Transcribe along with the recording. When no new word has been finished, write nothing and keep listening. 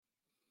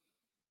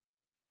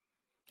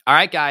All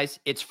right, guys,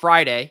 it's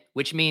Friday,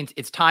 which means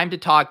it's time to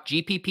talk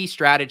GPP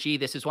strategy.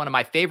 This is one of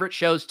my favorite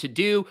shows to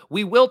do.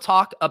 We will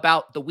talk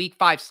about the week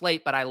 5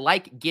 slate, but I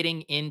like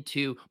getting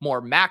into more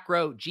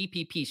macro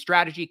GPP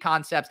strategy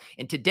concepts.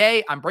 And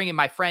today I'm bringing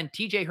my friend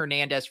TJ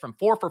Hernandez from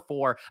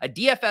 4for4, a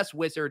DFS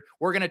wizard.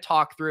 We're going to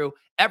talk through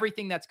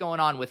everything that's going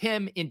on with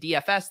him in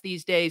DFS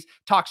these days,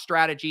 talk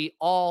strategy,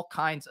 all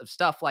kinds of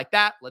stuff like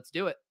that. Let's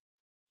do it.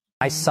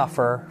 I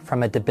suffer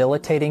from a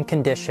debilitating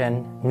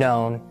condition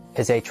known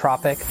as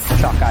atropic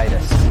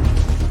shockitis.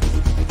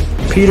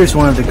 Peter's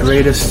one of the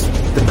greatest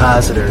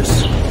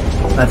depositors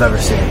I've ever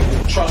seen.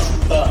 Trust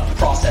the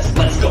process.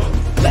 Let's go.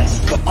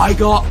 I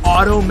got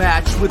auto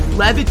matched with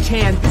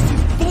Levitan. This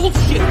is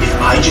bullshit.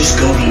 If I just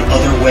go the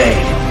other way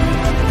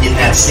in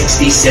that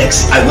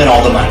 66, I win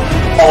all the money.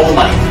 All the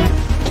money.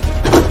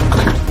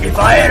 If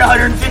I had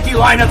 150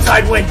 lineups,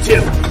 I'd win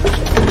too.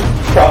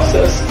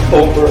 Process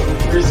over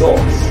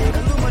results.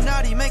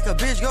 Make a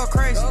bitch go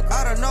crazy.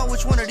 I don't know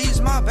which one of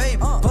these my baby.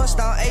 Bust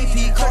out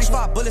AP, coach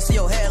 5 bullets in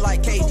your head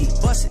like KD.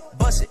 Bust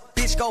it,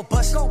 bitch go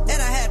bust it. And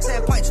I had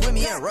 10 pints with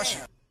me in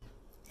Russia.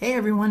 Hey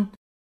everyone.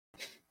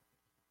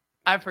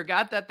 I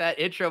forgot that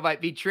intro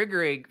might be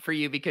triggering for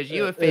you because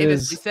you have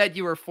famously said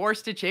you were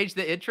forced to change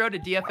the intro to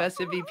DFS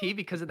MVP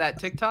because of that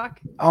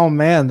TikTok. Oh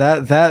man,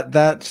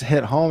 that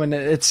hit home, and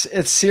it's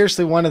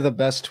seriously one of the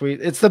best tweets.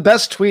 It's the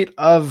best tweet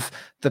of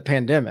the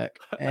pandemic,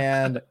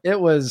 and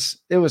it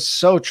was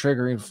so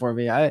triggering for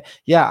me. I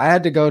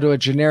had to go to a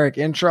generic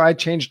intro. I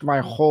changed my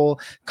whole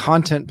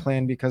content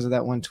plan because of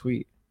that one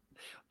tweet.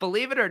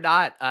 Believe it or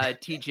not,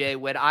 TJ,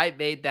 when I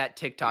made that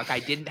TikTok, I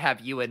didn't have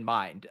you in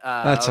mind.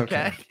 That's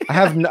okay.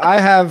 I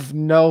have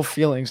no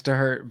feelings to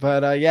hurt,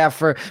 but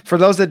for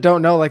those that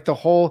don't know, like the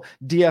whole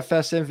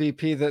DFS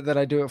MVP that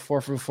I do at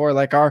 4for4,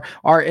 like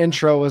our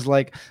intro was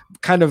like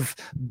kind of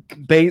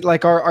bait,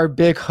 like our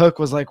big hook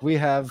was like, we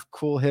have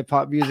cool hip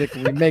hop music.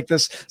 We make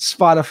this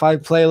Spotify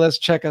playlist.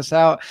 Check us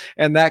out,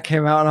 and that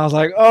came out, and I was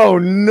like, oh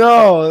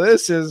no,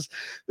 this is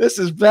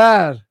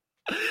bad.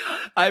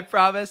 I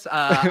promise.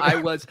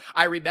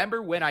 I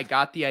remember when I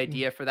got the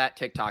idea for that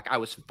TikTok, I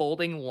was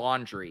folding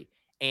laundry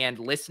and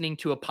listening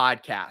to a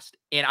podcast,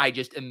 and I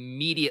just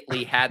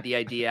immediately had the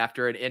idea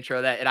after an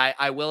intro and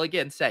I will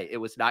again say it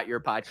was not your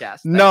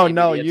podcast. No,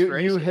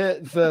 you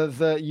hit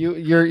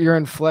your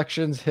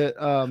inflections hit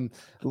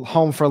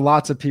home for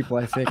lots of people.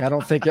 I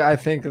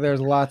think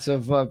there's lots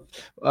of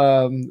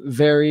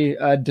very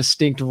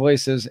distinct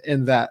voices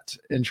in that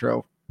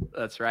intro.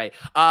 That's right.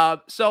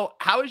 So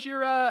how's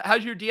your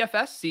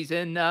DFS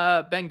season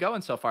been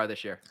going so far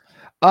this year?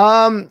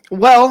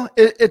 Well,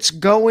 it's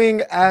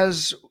going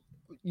as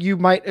you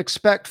might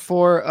expect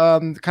for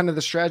kind of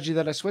the strategy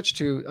that I switched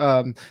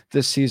to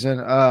this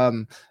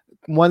season.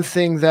 One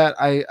thing that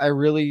I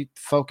really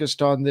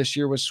focused on this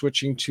year was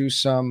switching to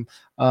some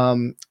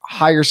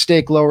higher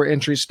stake, lower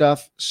entry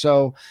stuff.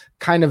 So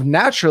kind of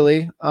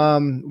naturally,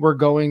 we're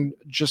going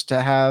just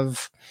to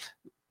have.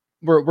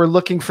 We're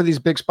looking for these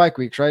big spike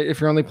weeks, right?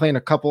 If you're only playing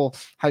a couple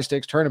high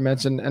stakes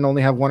tournaments and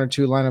only have 1 or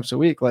 2 lineups a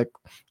week, like,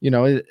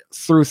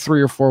 through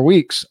 3 or 4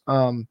 weeks,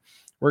 we're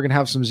going to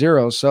have some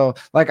zeros. So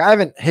like, I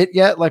haven't hit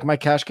yet, like my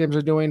cash games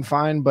are doing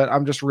fine, but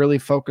I'm just really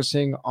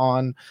focusing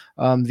on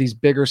these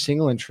bigger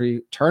single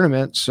entry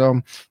tournaments.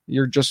 So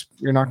you're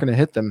not going to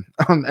hit them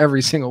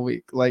every single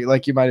week.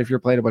 Like you might, if you're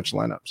playing a bunch of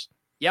lineups.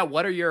 Yeah.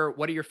 What are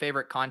your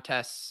favorite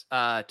contests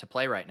to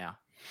play right now?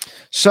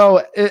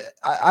 So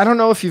I don't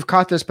know if you've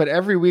caught this, but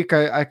every week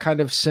I kind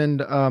of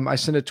send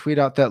a tweet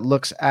out that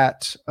looks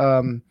at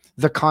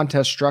the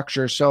contest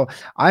structure. So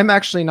I'm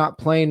actually not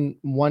playing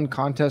one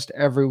contest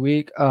every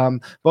week.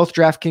 Both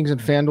DraftKings and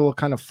FanDuel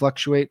kind of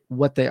fluctuate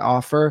what they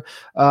offer.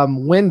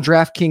 When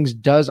DraftKings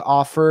does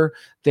offer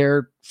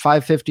their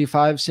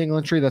 555 single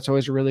entry, that's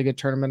always a really good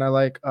tournament. I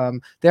like.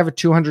 They have a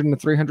 200 and a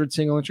 300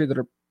 single entry that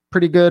are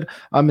pretty good.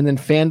 And then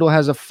FanDuel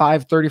has a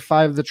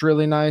 535 that's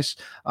really nice.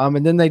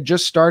 And then they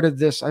just started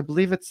this, I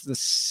believe it's the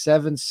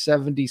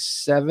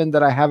 777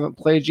 that I haven't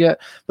played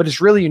yet, but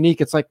it's really unique.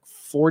 It's like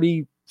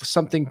 40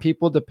 something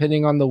people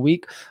depending on the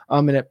week.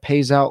 And it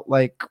pays out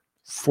like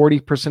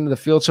 40% of the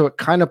field. So it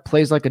kind of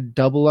plays like a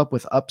double up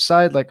with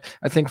upside. Like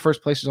I think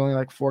first place is only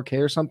like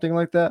 4K or something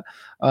like that.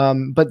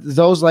 But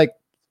those like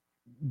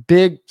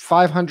big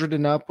 500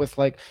 and up with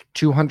like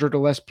 200 or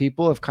less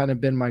people have kind of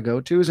been my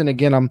go-tos. And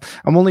again, I'm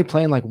only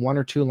playing like 1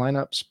 or 2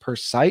 lineups per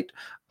site.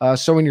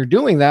 So when you're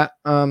doing that,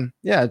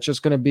 it's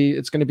going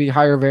to be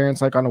higher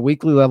variance like on a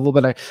weekly level.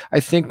 But I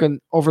think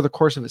over the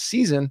course of a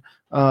season,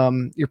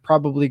 you're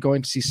probably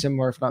going to see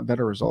similar, if not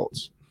better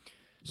results.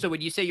 So when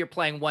you say you're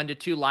playing 1 to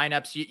 2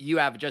 lineups, you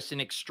have just an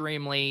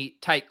extremely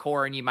tight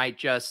core and you might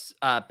just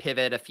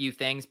pivot a few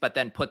things, but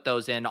then put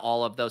those in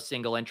all of those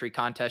single entry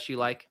contests you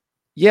like?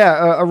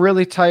 Yeah, a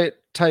really tight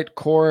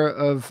core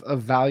of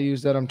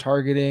values that I'm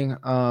targeting.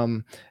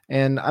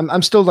 And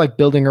I'm still like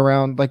building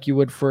around like you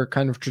would for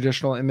kind of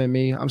traditional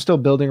MME. I'm still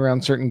building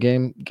around certain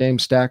game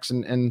stacks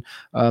and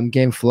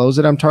game flows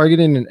that I'm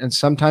targeting, and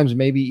sometimes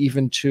maybe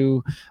even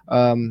to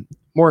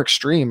more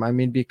extreme. I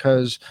mean,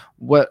 because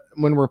when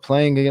we're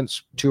playing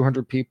against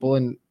 200 people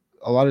and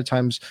a lot of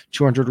times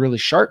 200 really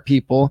sharp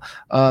people,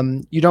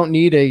 you don't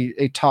need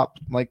a top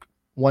like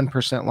 1%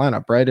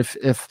 lineup, right?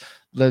 If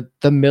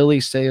the Millie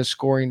say is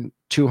scoring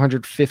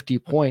 250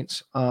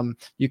 points,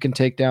 you can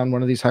take down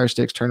one of these higher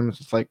stakes tournaments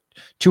with like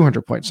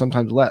 200 points,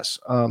 sometimes less.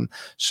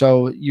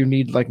 So you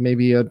need like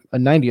maybe a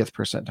 90th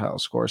percentile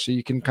score. So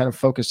you can kind of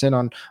focus in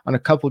on a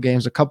couple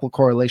games, a couple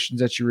correlations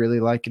that you really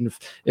like. And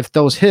if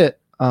those hit,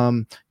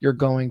 you're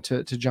going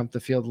to jump the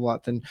field a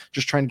lot than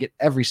just trying to get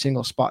every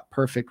single spot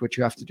perfect, which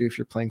you have to do if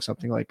you're playing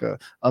something like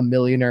a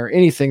millionaire,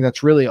 anything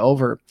that's really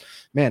over,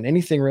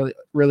 anything really,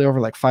 really over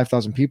like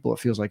 5,000 people, it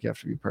feels like you have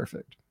to be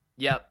perfect.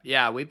 Yep.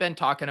 Yeah. We've been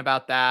talking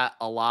about that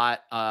a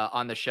lot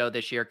on the show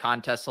this year.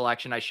 Contest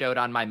selection. I showed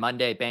on my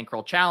Monday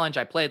bankroll challenge.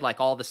 I played like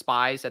all the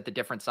spies at the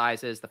different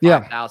sizes, the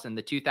 5,000,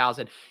 the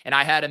 2,000. And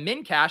I had a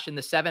min cash in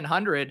the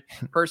 700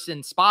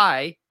 person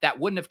spy that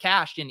wouldn't have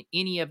cashed in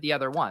any of the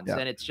other ones. Yeah.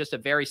 And it's just a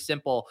very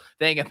simple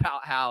thing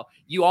about how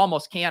you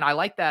almost can. I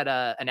like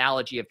that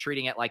analogy of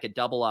treating it like a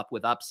double up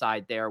with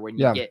upside there when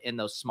you get in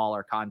those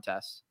smaller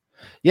contests.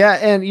 Yeah.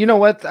 And you know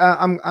what?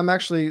 I'm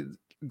actually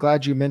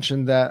glad you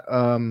mentioned that.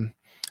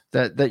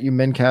 That you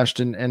min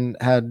cashed and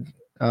had,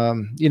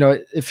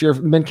 if you're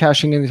min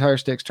cashing in these higher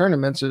stakes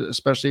tournaments,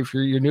 especially if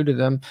you're new to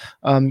them,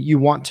 you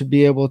want to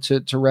be able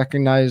to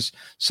recognize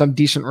some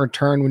decent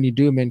return when you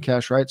do min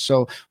cash, right?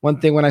 So one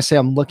thing when I say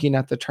I'm looking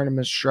at the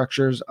tournament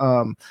structures,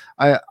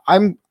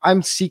 I'm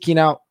seeking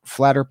out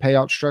flatter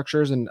payout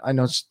structures, and I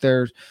know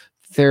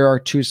there are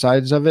two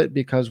sides of it,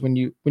 because when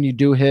you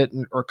do hit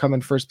or come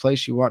in first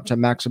place, you want to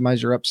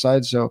maximize your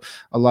upside. So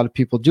a lot of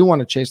people do want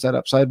to chase that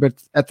upside, but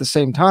at the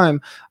same time,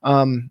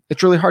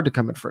 it's really hard to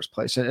come in first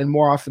place. And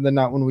more often than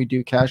not, when we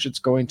do cash, it's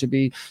going to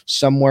be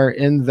somewhere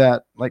in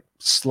that like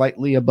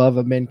slightly above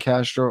a min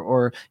cash,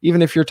 or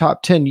even if you're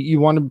top 10,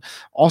 you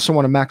also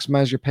want to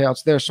maximize your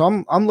payouts there.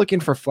 So I'm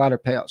looking for flatter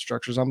payout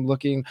structures. I'm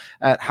looking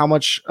at how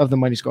much of the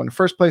money's going to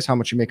first place, how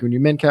much you make when you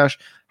min cash,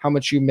 how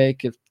much you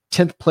make if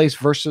 10th place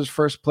versus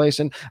first place.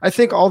 And I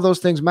think all those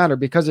things matter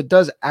because it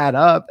does add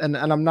up. And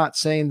I'm not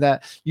saying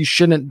that you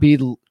shouldn't be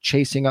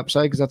chasing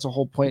upside, because that's a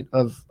whole point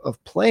of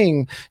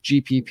playing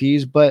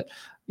GPPs. But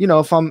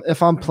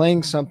if I'm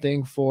playing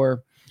something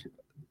for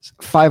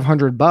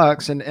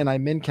 $500 and I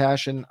min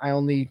cash and I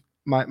only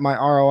my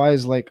ROI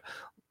is like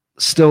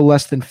still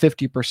less than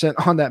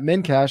 50% on that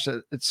min cash, I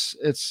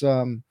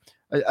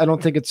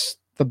don't think it's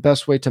the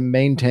best way to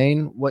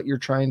maintain what you're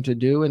trying to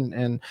do,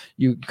 and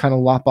you kind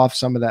of lop off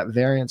some of that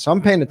variance. So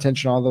I'm paying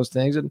attention to all those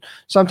things, and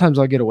sometimes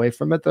I'll get away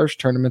from it. There's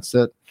tournaments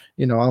that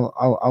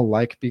I'll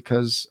like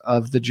because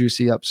of the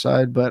juicy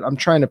upside, but I'm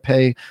trying to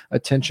pay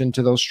attention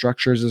to those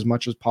structures as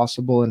much as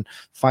possible and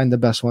find the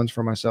best ones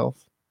for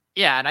myself.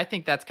 Yeah, and I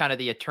think that's kind of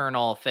the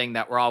eternal thing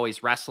that we're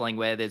always wrestling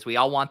with is we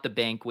all want the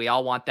bank, we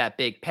all want that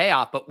big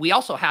payoff, but we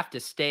also have to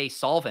stay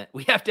solvent.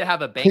 We have to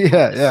have a bank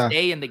to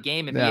stay in the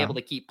game and be able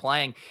to keep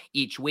playing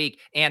each week.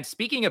 And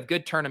speaking of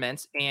good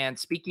tournaments and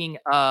speaking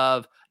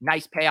of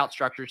nice payout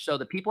structures, so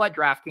the people at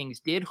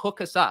DraftKings did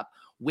hook us up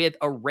with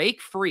a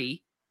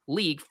rake-free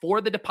league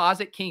for the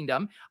Deposit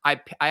Kingdom. I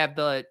have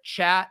the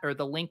chat or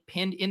the link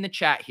pinned in the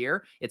chat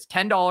here. It's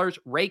 $10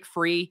 rake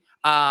free.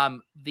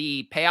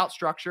 The payout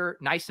structure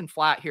nice and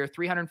flat here,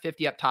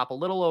 350 up top, a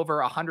little over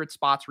 100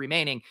 spots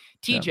remaining.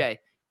 TJ,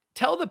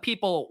 tell the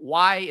people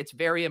why it's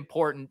very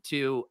important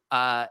to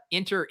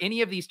enter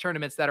any of these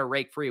tournaments that are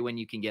rake free when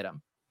you can get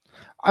them.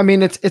 I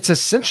mean, it's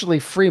essentially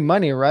free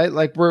money, right?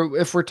 Like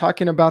if we're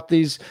talking about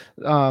these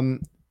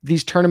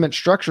tournament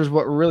structures,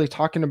 what we're really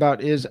talking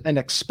about is an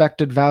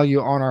expected value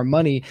on our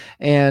money.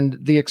 And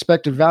the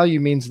expected value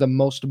means the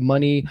most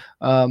money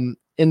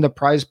in the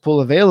prize pool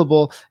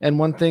available. And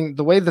one thing,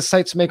 the way the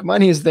sites make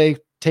money is they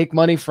take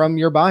money from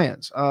your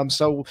buy-ins.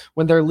 So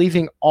when they're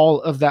leaving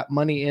all of that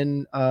money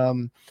in,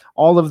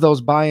 all of those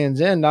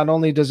buy-ins in, not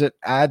only does it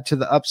add to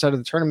the upside of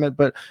the tournament,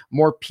 but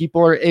more people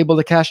are able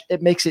to cash.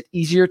 It makes it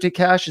easier to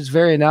cash. It's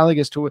very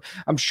analogous to,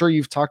 I'm sure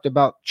you've talked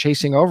about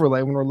chasing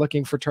overlay when we're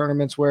looking for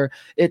tournaments where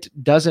it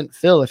doesn't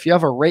fill. If you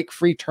have a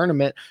rake-free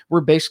tournament,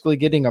 we're basically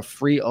getting a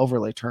free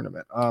overlay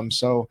tournament.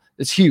 So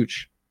it's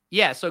huge.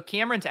 Yeah, so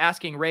Cameron's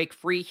asking rake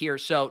free here.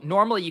 So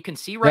normally you can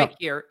see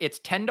here, it's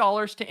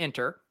 $10 to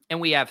enter,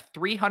 and we have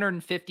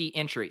 350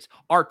 entries.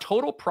 Our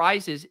total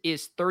prizes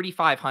is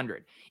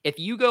 $3,500. If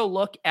you go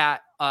look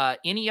at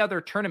any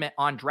other tournament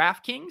on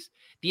DraftKings,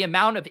 the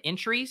amount of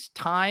entries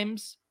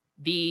times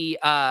the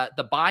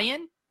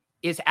buy-in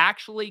is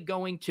actually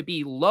going to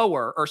be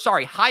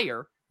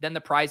higher than the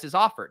prizes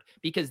offered,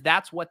 because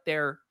that's what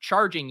they're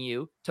charging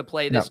you to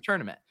play this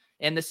tournament.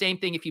 And the same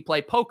thing if you play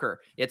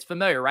poker, it's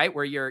familiar, right?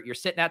 Where you're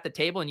sitting at the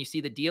table and you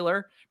see the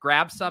dealer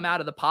grab some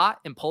out of the pot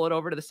and pull it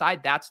over to the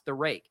side. That's the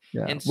rake.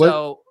 Yeah. And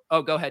so,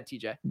 go ahead,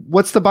 TJ.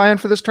 What's the buy-in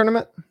for this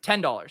tournament?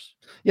 $10.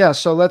 Yeah.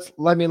 So let's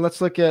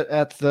look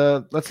at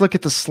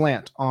the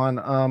slant on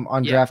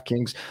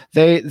DraftKings.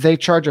 They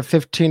charge a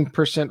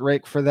 15%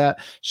 rake for that.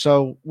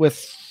 So with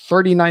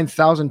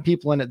 39,000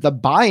 people in it, the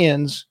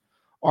buy-ins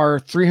are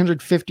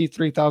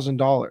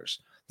 $353,000.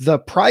 The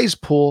prize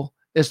pool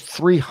is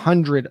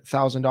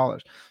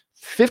 $300,000.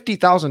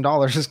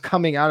 $50,000 is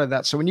coming out of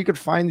that. So when you could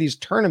find these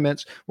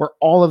tournaments where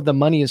all of the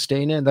money is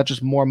staying in, that's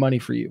just more money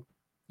for you.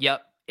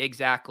 Yep.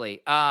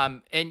 Exactly.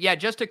 And yeah,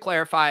 just to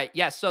clarify,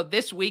 yes. So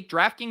this week,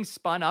 DraftKings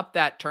spun up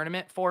that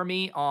tournament for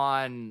me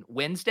on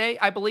Wednesday,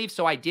 I believe.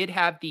 So I did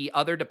have the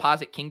other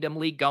Deposit Kingdom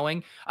League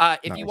going.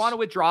 If you want to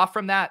withdraw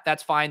from that,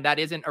 that's fine. That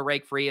isn't a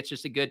rake free. It's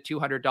just a good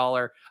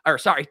 $10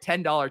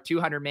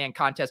 200-man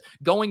contest.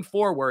 Going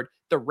forward,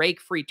 the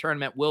rake free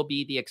tournament will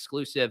be the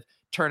exclusive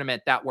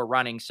tournament that we're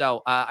running.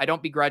 So I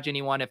don't begrudge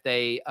anyone if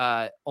they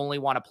only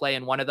want to play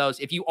in one of those.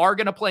 If you are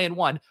going to play in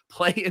one,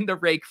 play in the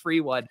rake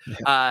free one.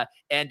 Yeah.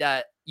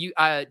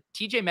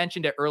 TJ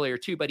mentioned it earlier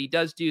too, but he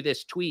does do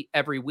this tweet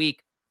every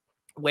week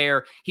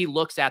where he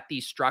looks at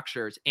these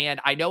structures.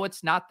 And I know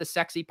it's not the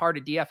sexy part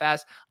of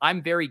DFS.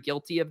 I'm very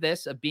guilty of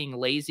this, of being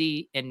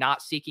lazy and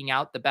not seeking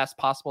out the best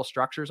possible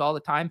structures all the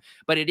time.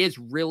 But it is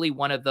really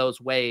one of those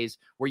ways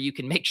where you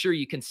can make sure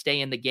you can stay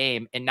in the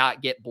game and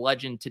not get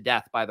bludgeoned to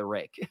death by the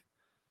rake.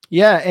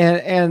 Yeah,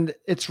 and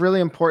it's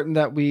really important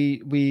that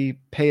we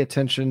pay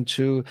attention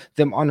to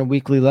them on a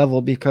weekly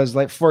level, because,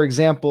 like, for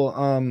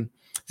example,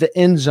 the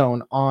end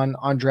zone on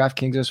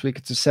DraftKings this week,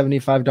 it's a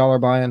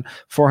 $75 buy-in,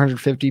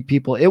 450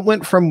 people. It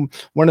went from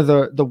one of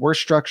the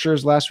worst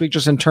structures last week,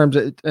 just in terms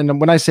of,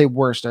 and when I say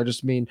worst, I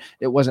just mean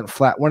it wasn't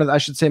flat. One of the, I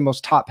should say,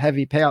 most top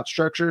heavy payout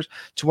structures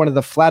to one of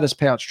the flattest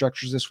payout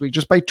structures this week,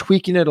 just by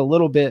tweaking it a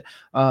little bit.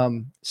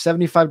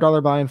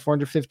 $75 buy-in,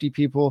 450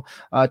 people,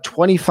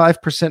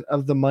 25%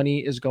 of the money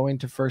is going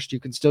to first.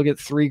 You can still get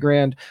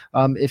 $3,000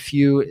 if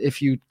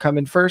you come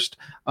in first,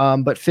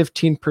 but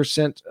 15%,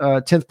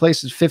 10th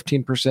place is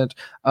 15%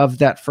 of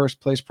that first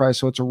place prize.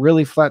 So it's a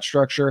really flat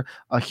structure.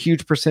 A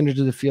huge percentage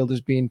of the field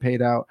is being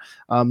paid out.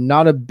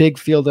 Not a big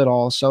field at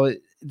all. So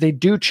they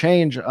do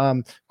change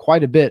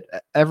quite a bit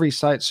every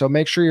site. So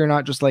make sure you're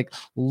not just like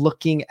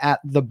looking at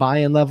the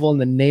buy-in level and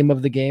the name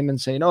of the game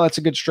and saying, oh, that's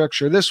a good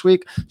structure this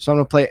week, so I'm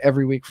going to play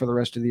every week for the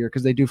rest of the year,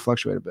 because they do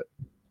fluctuate a bit.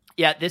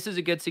 Yeah, this is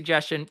a good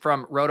suggestion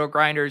from Roto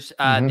Grinders.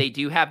 They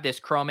do have this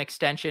Chrome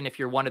extension if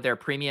you're one of their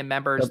premium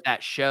members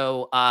that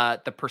show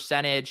the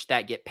percentage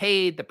that get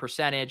paid, the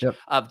percentage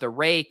of the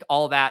rake,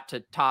 all that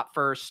to top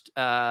first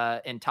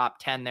and top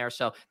 10 there.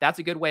 So that's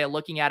a good way of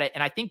looking at it.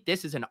 And I think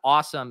this is an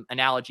awesome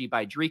analogy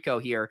by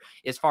Drico here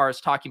as far as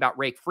talking about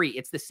rake free.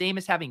 It's the same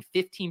as having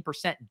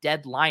 15%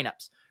 dead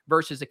lineups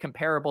versus a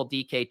comparable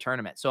DK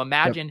tournament. So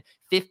imagine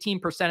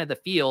 15% of the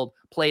field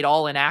played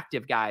all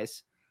inactive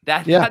guys.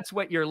 That's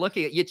what you're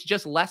looking at. It's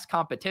just less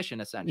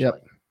competition, essentially.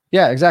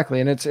 Yeah, exactly.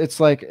 And it's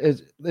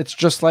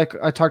just like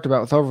I talked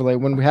about with overlay.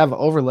 When we have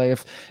overlay,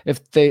 if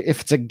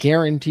it's a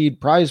guaranteed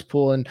prize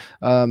pool and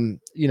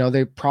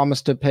they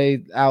promise to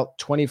pay out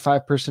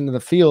 25% of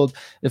the field,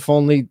 if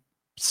only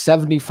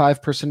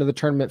 75% of the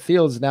tournament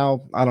fields,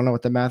 now I don't know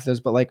what the math is,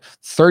 but like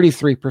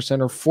 33%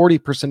 or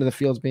 40% of the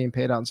fields being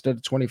paid out instead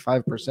of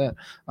 25%.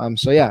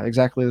 So yeah,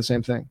 exactly the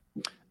same thing.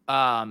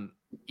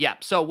 Yeah,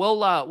 so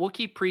we'll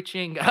keep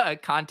preaching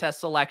contest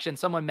selection.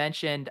 Someone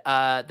mentioned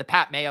the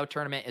Pat Mayo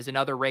tournament is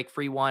another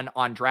rake-free one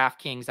on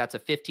DraftKings. That's a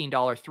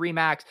 $15 3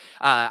 max.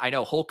 I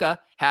know Holka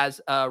has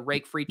a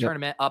rake-free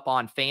tournament up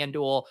on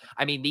FanDuel.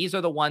 I mean, these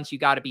are the ones you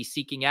got to be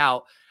seeking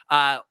out.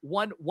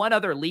 One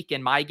other leak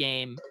in my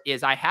game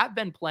is I have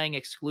been playing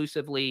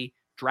exclusively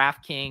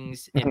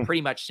DraftKings and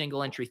pretty much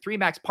single entry 3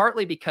 max,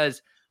 partly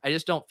because I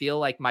just don't feel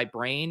like my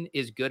brain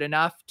is good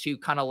enough to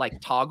kind of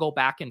like toggle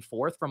back and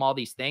forth from all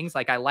these things.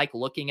 Like I like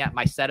looking at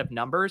my set of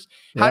numbers.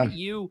 How do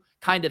you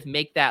kind of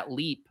make that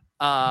leap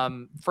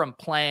from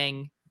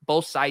playing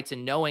both sites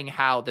and knowing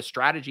how the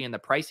strategy and the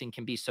pricing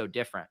can be so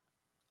different?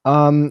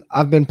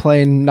 I've been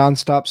playing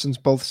nonstop since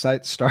both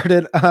sites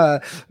started.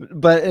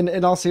 But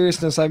in all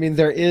seriousness, I mean,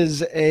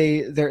 there's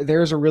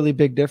a really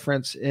big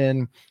difference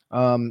in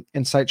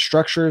site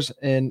structures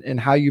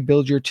and how you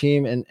build your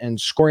team and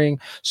scoring.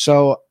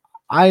 So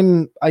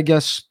I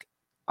guess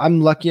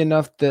I'm lucky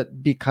enough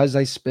that because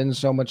I spend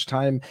so much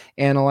time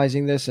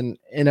analyzing this, and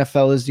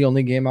NFL is the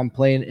only game I'm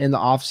playing in the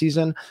off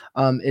season,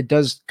 it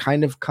does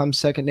kind of come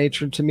second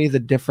nature to me, the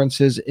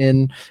differences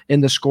in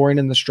the scoring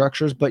and the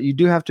structures. But you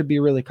do have to be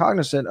really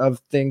cognizant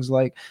of things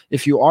like,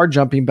 if you are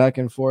jumping back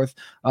and forth,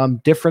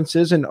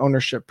 differences in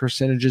ownership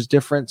percentages,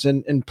 difference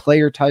in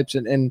player types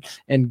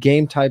and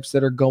game types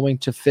that are going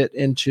to fit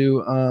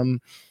into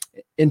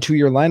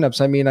your lineups.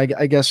 I mean,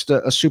 I guess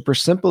a super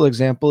simple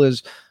example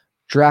is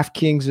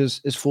DraftKings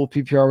is full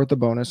PPR with the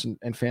bonus and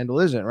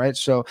FanDuel isn't, right?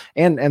 So,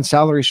 and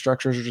salary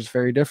structures are just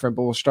very different,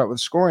 but we'll start with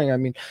scoring. I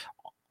mean,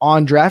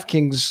 on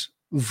DraftKings,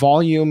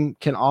 volume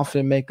can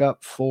often make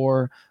up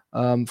for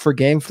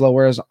game flow,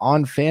 whereas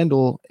on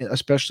FanDuel,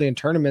 especially in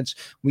tournaments,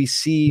 we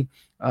see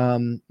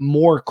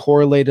more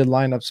correlated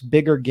lineups,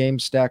 bigger game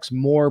stacks,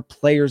 more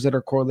players that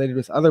are correlated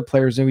with other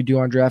players than we do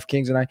on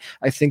DraftKings. And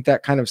I think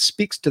that kind of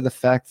speaks to the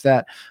fact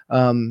that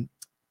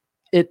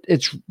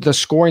it's the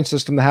scoring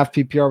system, the half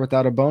PPR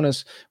without a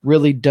bonus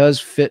really does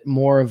fit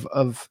more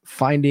of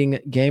finding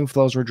game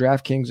flows where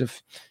DraftKings,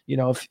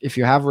 if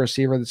you have a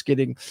receiver that's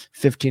getting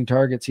 15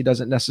 targets, he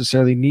doesn't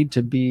necessarily need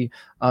to be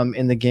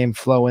in the game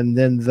flow. And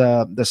then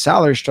the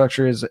salary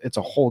structure it's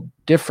a whole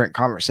different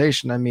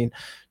conversation. I mean,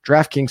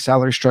 DraftKings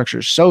salary structure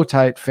is so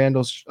tight,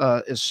 FanDuel's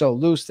is so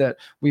loose that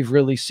we've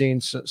really seen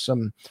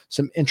some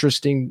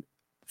interesting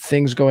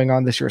things going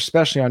on this year,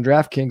 especially on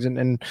DraftKings,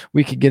 and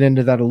we could get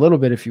into that a little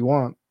bit if you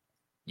want.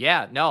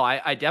 Yeah, no,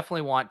 I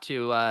definitely want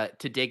to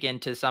dig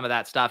into some of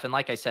that stuff. And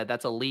like I said,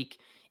 that's a leak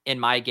in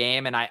my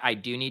game, and I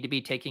do need to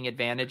be taking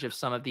advantage of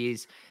some of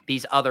these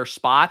other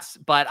spots.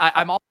 But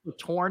I'm also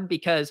torn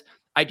because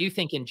I do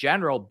think in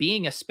general,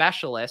 being a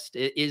specialist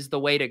is the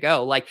way to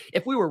go. Like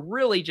if we were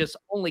really just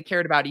only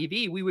cared about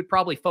EV, we would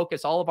probably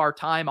focus all of our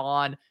time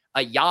on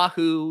a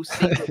Yahoo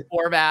single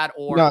format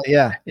or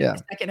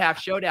second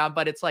half showdown.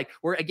 But it's like,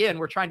 we're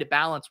trying to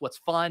balance what's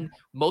fun.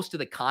 Most of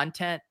the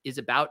content is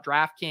about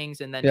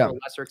DraftKings and then to a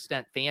lesser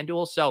extent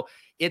FanDuel. So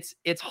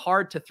it's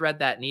hard to thread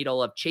that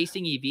needle of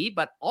chasing EV,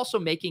 but also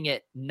making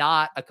it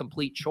not a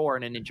complete chore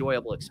and an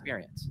enjoyable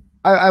experience.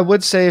 I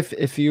would say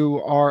if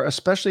you are,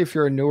 especially if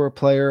you're a newer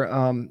player,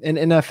 in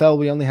NFL,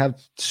 we only have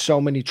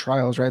so many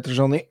trials, right? There's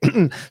only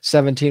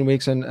 17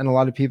 weeks and a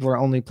lot of people are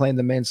only playing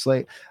the main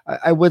slate.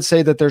 I would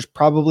say that there's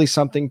probably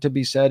something to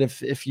be said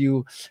if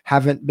you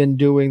haven't been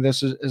doing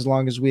this as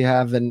long as we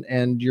have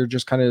and you're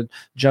just kind of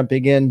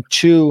jumping in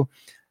to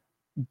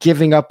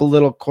giving up a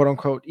little quote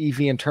unquote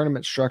EV and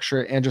tournament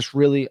structure and just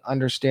really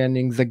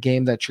understanding the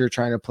game that you're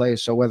trying to play.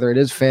 So whether it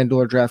is FanDuel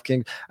or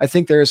DraftKings, I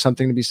think there is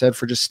something to be said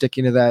for just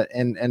sticking to that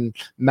and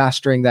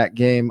mastering that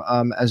game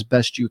as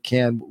best you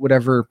can,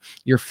 whatever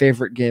your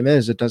favorite game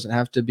is. It doesn't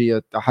have to be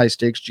a high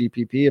stakes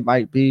GPP. It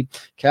might be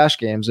cash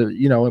games. It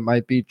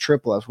might be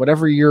triple F,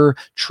 whatever you're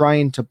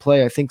trying to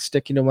play. I think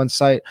sticking to one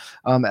site,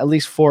 at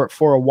least for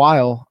a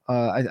while,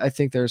 I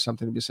think there's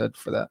something to be said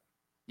for that.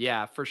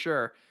 Yeah, for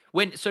sure.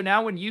 When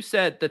you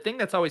said the thing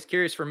that's always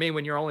curious for me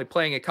when you're only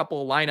playing a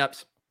couple of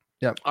lineups,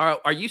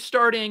 are you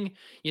starting?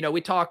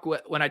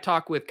 When I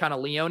talk with kind of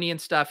Leone and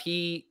stuff,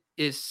 he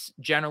is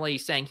generally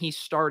saying he's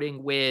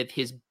starting with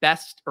his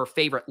best or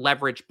favorite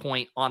leverage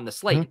point on the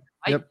slate.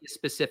 Mm-hmm. It might be a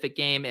specific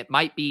game, it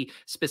might be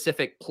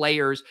specific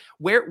players.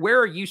 Where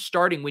are you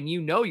starting when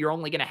you're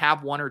only going to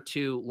have one or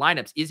two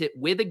lineups? Is it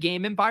with a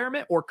game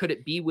environment or could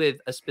it be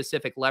with a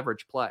specific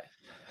leverage play?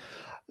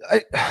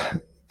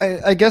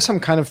 I guess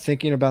I'm kind of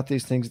thinking about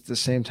these things at the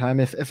same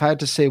time. If I had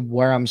to say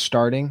where I'm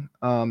starting,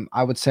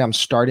 I would say I'm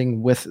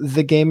starting with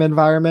the game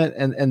environment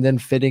and then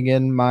fitting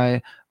in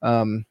my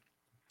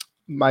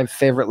my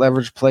favorite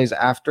leverage plays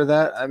after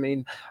that. I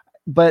mean,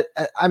 but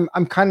I'm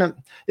kind of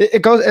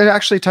it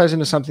actually ties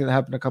into something that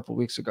happened a couple of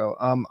weeks ago.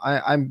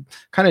 I'm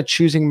kind of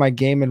choosing my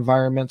game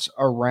environments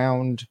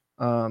around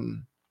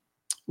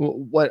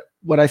what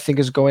I think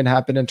is going to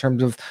happen in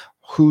terms of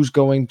who's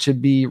going to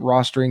be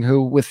rostering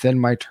who within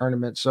my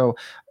tournament. So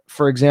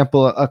for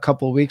example, a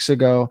couple of weeks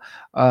ago,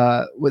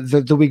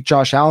 with the week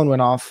Josh Allen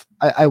went off,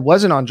 I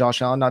wasn't on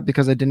Josh Allen, not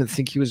because I didn't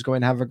think he was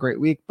going to have a great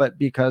week, but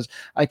because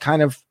I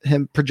kind of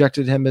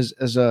projected him as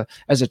a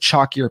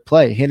chalkier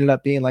play. He ended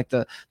up being like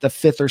the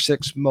fifth or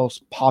sixth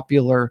most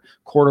popular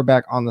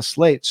quarterback on the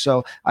slate.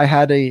 So I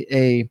had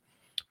a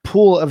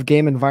pool of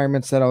game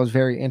environments that I was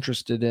very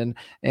interested in.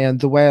 And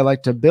the way I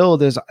like to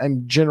build is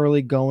I'm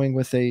generally going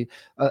with a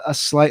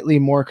slightly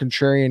more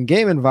contrarian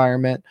game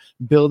environment,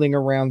 building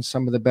around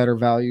some of the better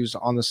values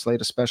on the slate,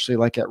 especially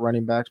like at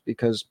running backs,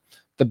 because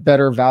the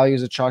better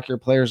values of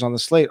chalkier players on the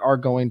slate are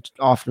going to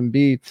often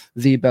be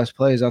the best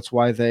plays. That's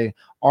why they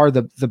are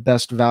the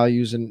best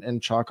values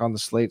and chalk on the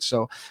slate.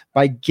 So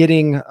by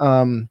getting,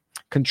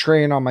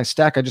 contrarian on my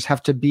stack, I just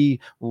have to be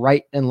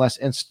right in less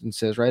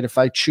instances, right? If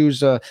I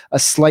choose a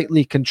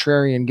slightly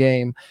contrarian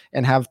game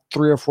and have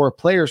 3 or 4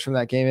 players from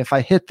that game, if I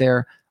hit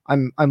there,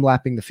 I'm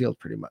lapping the field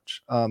pretty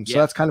much. So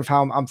that's kind of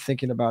how I'm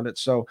thinking about it.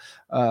 So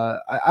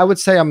I would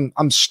say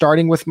I'm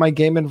starting with my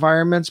game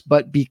environments,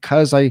 but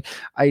because I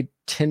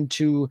tend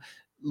to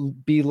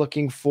be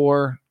looking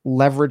for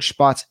leverage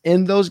spots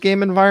in those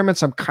game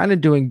environments, I'm kind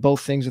of doing both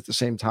things at the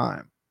same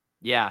time.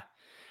 Yeah.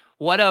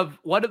 One of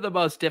the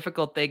most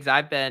difficult things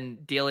I've been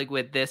dealing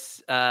with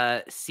this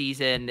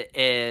season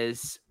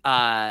is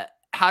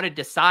how to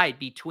decide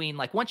between,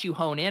 like, once you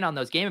hone in on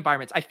those game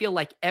environments, I feel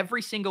like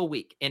every single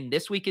week, and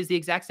this week is the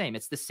exact same.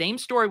 It's the same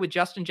story with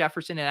Justin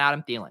Jefferson and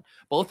Adam Thielen.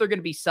 Both are going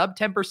to be sub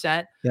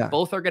 10%. Yeah.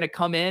 Both are going to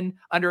come in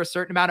under a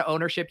certain amount of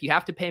ownership. You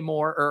have to pay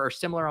more or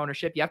similar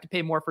ownership. You have to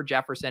pay more for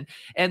Jefferson.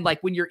 And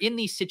like when you're in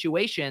these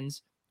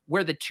situations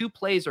where the two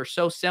plays are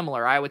so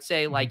similar, I would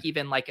say like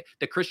even like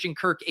the Christian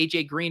Kirk,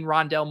 AJ Green,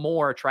 Rondell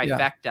Moore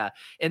trifecta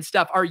and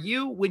stuff. Are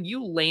you, when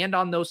you land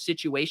on those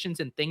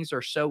situations and things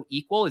are so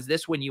equal, is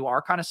this when you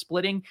are kind of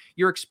splitting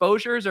your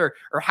exposures, or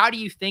how do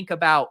you think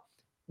about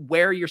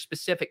where your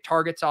specific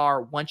targets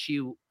are once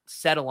you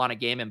settle on a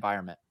game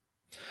environment?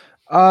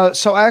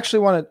 So I actually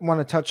want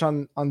to touch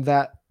on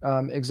that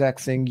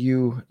exact thing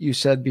you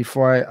said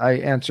before I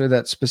answer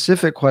that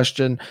specific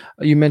question.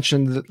 You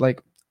mentioned that,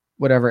 like,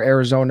 whatever,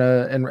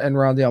 Arizona and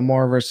Rondale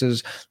Moore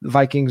versus the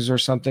Vikings or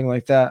something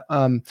like that.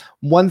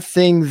 One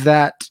thing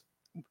that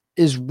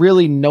is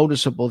really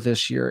noticeable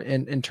this year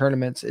in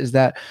tournaments is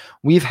that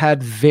we've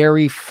had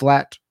very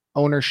flat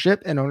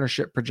ownership and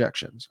ownership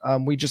projections.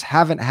 We just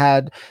haven't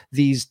had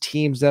these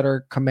teams that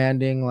are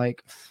commanding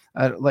like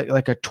a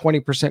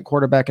 20%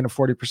 quarterback and a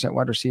 40%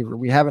 wide receiver.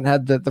 We haven't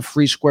had the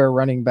free square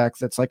running back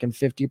that's like in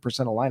 50%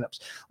 of lineups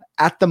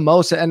at the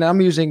most. And I'm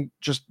using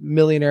just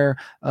millionaire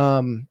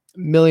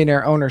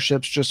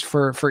ownerships just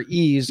for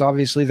ease.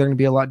 Obviously they're going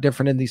to be a lot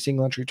different in these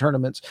single entry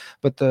tournaments,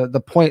 but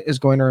the point is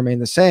going to remain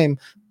the same.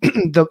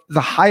 The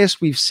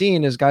highest we've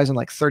seen is guys in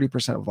like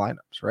 30% of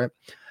lineups, right?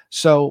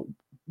 So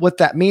what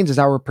that means is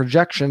our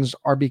projections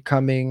are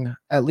becoming,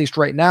 at least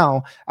right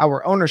now,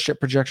 our ownership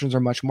projections are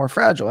much more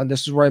fragile. And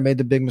this is where I made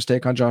the big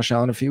mistake on Josh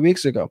Allen a few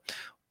weeks ago.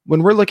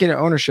 When we're looking at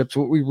ownerships,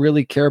 what we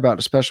really care about,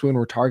 especially when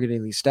we're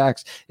targeting these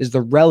stacks, is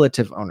the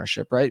relative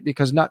ownership, right?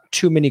 Because not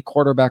too many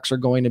quarterbacks are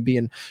going to be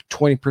in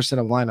 20%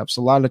 of lineups.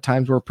 A lot of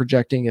times we're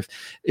projecting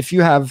if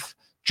you have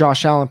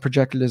Josh Allen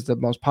projected as the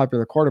most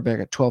popular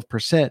quarterback at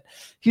 12%,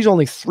 he's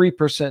only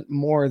 3%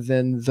 more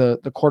than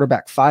the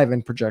quarterback 5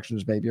 in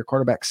projections, maybe, or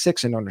quarterback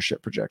 6 in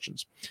ownership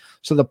projections.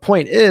 So the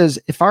point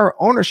is, if our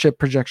ownership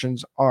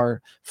projections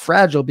are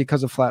fragile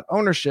because of flat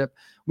ownership,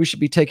 we should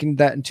be taking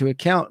that into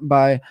account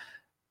by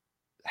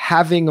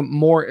having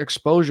more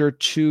exposure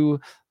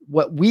to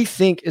what we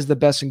think is the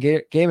best in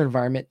game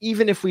environment,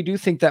 even if we do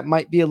think that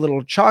might be a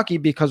little chalky,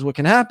 because what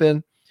can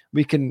happen,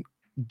 we can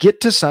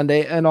get to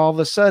Sunday and all of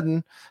a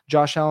sudden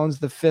Josh Allen's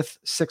the 5th,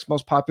 6th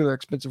most popular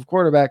expensive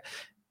quarterback.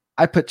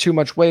 I put too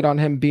much weight on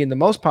him being the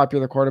most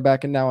popular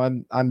quarterback, and now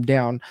I'm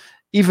down.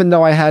 Even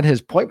though I had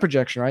his point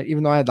projection, right?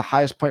 Even though I had the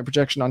highest point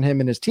projection on him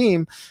and his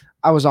team,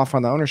 I was off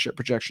on the ownership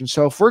projection.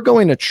 So if we're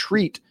going to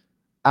treat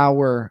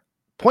our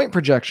point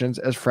projections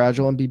as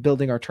fragile and be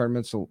building our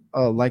tournaments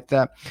like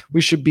that,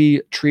 we should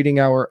be treating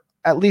our,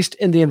 at least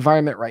in the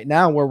environment right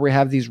now where we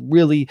have these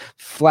really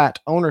flat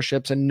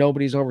ownerships and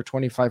nobody's over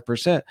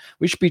 25%,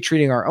 we should be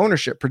treating our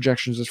ownership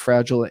projections as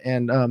fragile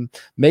and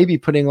maybe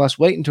putting less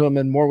weight into them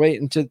and more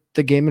weight into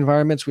the game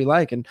environments we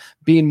like, and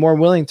being more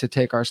willing to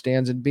take our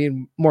stands and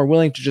being more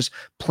willing to just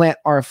plant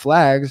our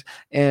flags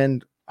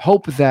and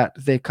hope that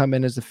they come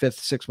in as the 5th,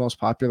 6th most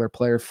popular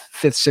player,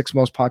 5th, 6th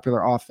most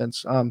popular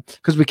offense.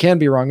 Because we can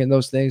be wrong in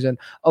those things. And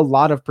a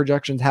lot of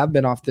projections have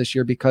been off this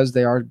year because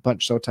they are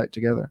bunched so tight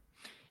together.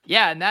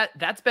 Yeah, and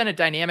that's been a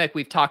dynamic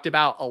we've talked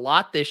about a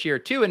lot this year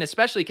too, and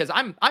especially because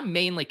I'm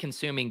mainly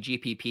consuming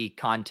GPP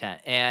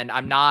content and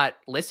I'm not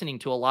listening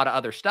to a lot of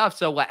other stuff.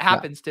 So what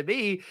happens to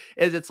me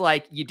is it's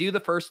like you do the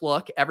first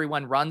look,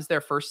 everyone runs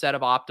their first set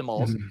of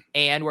optimals,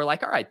 and we're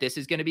like, all right, this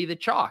is going to be the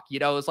chalk. You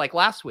know, it was like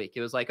last week.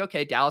 It was like,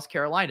 okay, Dallas,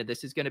 Carolina,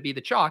 this is going to be the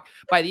chalk.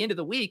 By the end of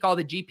the week, all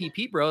the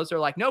GPP bros are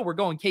like, no, we're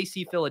going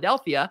KC,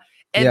 Philadelphia,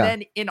 and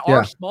then in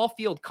our small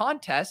field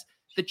contest,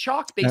 the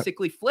chalk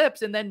basically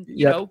flips, and then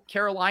you know,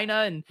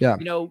 Carolina and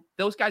you know,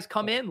 those guys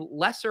come in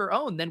lesser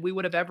owned than we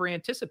would have ever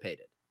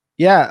anticipated.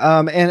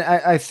 Yeah, and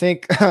I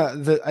think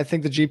the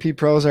GP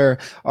pros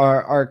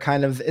are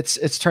kind of,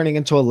 it's turning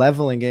into a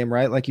leveling game,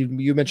 right? Like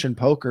you mentioned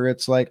poker.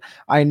 It's like,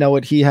 I know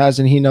what he has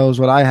and he knows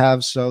what I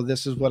have, so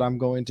this is what I'm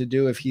going to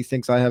do if he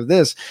thinks I have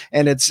this.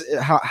 And it's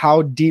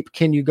how deep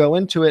can you go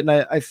into it? And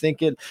I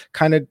think it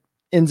kind of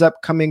ends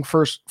up coming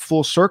first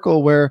full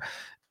circle where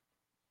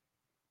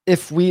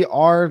if we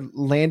are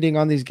landing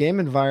on these game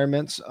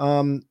environments,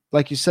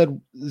 like you said,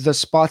 the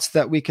spots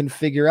that we can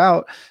figure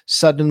out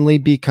suddenly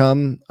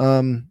become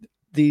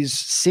these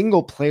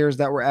single players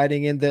that we're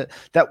adding in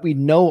that we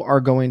know are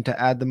going to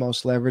add the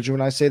most leverage. When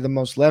I say the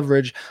most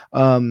leverage,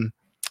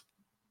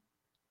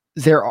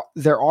 there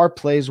are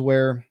plays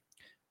where,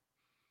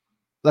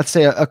 let's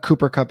say a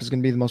Cooper Kupp is going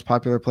to be the most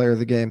popular player of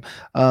the game.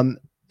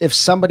 If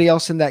somebody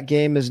else in that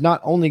game is not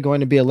only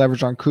going to be a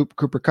leverage on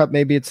Cooper Kupp,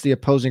 maybe it's the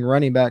opposing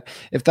running back.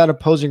 If that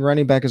opposing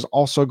running back is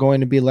also going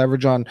to be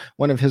leverage on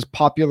one of his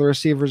popular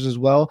receivers as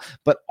well,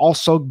 but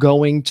also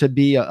going to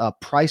be a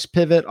price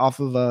pivot off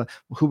of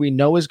who we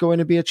know is going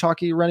to be a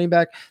chalky running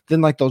back, then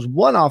like those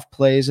one-off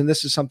plays, and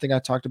this is something I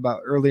talked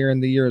about earlier in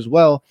the year as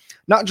well,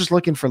 not just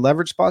looking for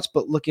leverage spots,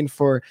 but looking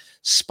for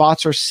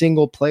spots or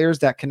single players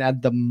that can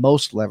add the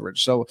most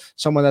leverage. So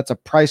someone that's a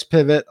price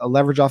pivot, a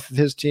leverage off of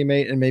his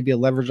teammate, and maybe a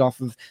leverage off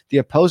of the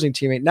opposing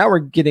teammate. Now we're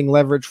getting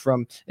leverage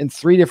in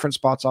 3 different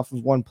spots off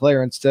of one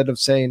player, instead of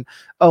saying,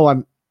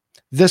 oh,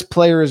 this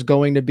player is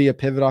going to be a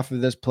pivot off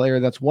of this player.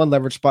 That's one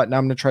leverage spot. Now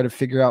I'm going to try to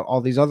figure out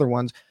all these other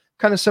ones.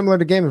 Kind of similar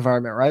to game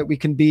environment, right? We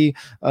can be,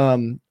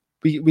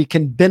 we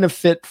can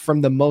benefit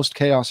from the most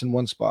chaos in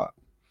one spot.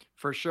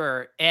 For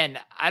sure. And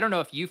I don't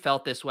know if you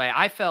felt this way.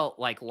 I felt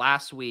like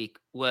last week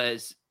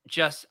was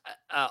just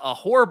a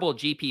horrible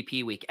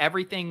GPP week.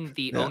 Everything,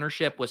 the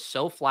ownership was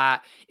so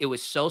flat. It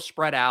was so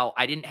spread out.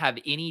 I didn't have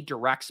any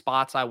direct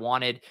spots I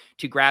wanted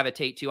to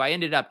gravitate to. I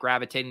ended up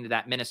gravitating to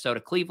that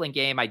Minnesota Cleveland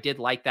game. I did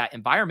like that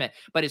environment.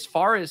 But as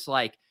far as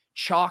like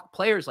chalk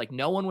players. Like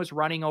no one was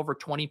running over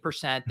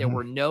 20%. There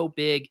were no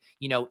big,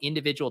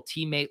 individual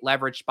teammate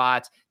leverage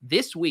spots.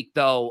 This week,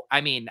 though,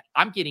 I mean,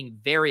 I'm getting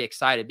very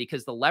excited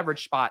because the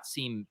leverage spots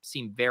seem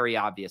very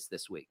obvious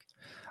this week.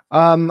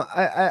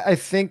 I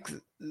think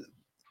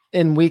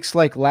in weeks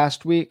like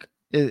last week,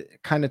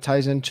 it kind of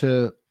ties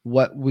into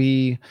what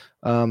we're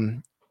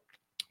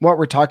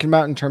talking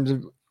about in terms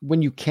of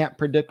when you can't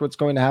predict what's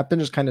going to happen,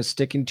 just kind of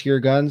sticking to your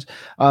guns.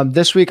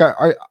 This week,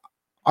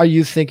 are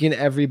you thinking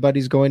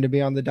everybody's going to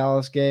be on the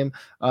Dallas game?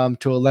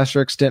 To a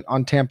lesser extent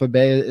on Tampa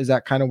Bay, is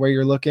that kind of where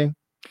you're looking?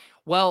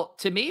 Well,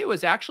 to me, it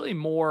was actually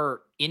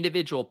more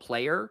individual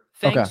player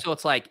thing. Okay. So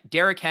it's like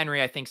Derrick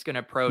Henry, I think, is going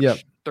to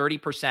approach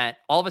 30%.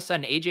 All of a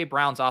sudden, AJ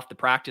Brown's off the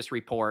practice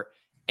report,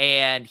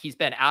 and he's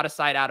been out of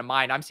sight, out of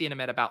mind. I'm seeing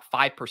him at about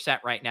 5%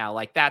 right now.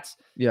 Like that's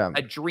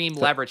a dream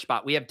leverage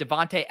spot. We have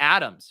Devontae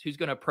Adams, who's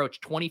going to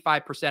approach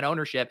 25%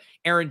 ownership.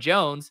 Aaron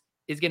Jones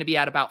is going to be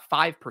at about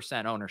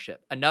 5%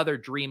 ownership, another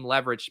dream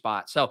leverage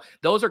spot. So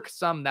those are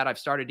some that I've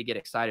started to get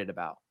excited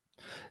about.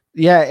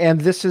 Yeah, and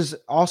this is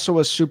also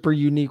a super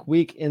unique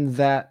week in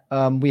that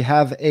we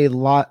have a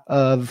lot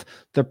of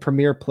the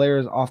premier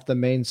players off the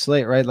main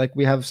slate, right? Like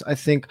we have, I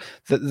think,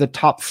 the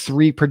top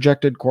 3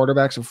 projected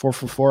quarterbacks of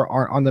 4for4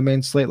 aren't on the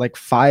main slate. Like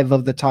 5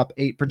 of the top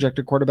 8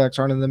 projected quarterbacks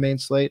aren't on the main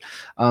slate.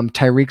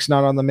 Tyreek's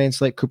not on the main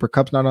slate. Cooper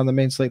Kupp's not on the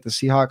main slate. The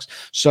Seahawks.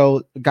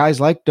 So guys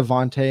like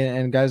Devontae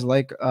and guys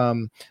like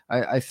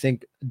I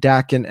think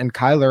Dak and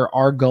Kyler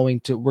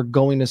we're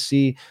going to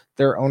see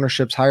their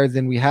ownerships higher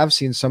than we have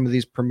seen some of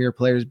these premier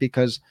players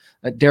because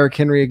Derrick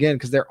Henry again,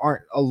 because there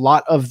aren't a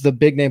lot of the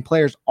big name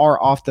players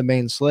are off the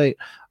main slate.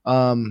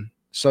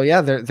 So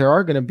yeah, there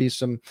are going to be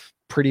some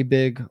pretty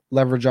big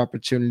leverage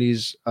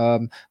opportunities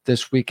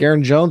this week.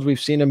 Aaron Jones, we've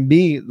seen him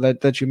be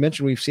that you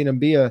mentioned. We've seen him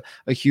be a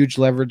huge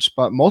leverage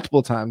spot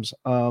multiple times.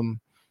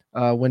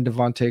 When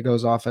Devontae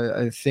goes off,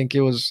 I think it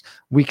was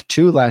week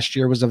 2 last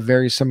year was a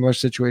very similar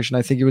situation.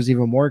 I think it was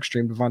even more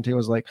extreme. Devontae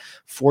was like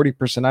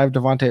 40%. I have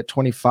Devontae at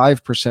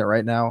 25%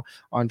 right now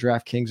on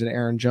DraftKings and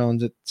Aaron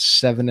Jones at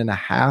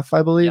 7.5,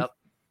 I believe. Yep.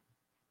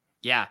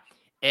 Yeah.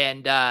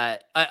 And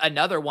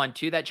another one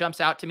too that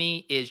jumps out to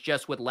me is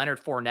just with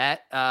Leonard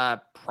Fournette,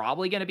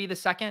 probably going to be the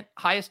second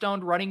highest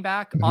owned running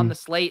back on the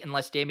slate,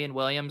 unless Damian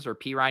Williams or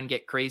Pirine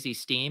get crazy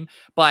steam.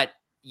 But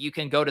you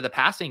can go to the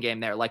passing game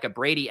there. Like a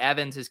Brady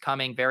Evans is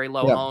coming very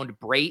low owned.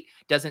 Brait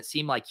doesn't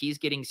seem like he's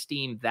getting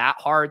steam that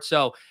hard.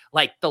 So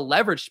like the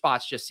leverage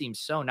spots just seem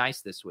so nice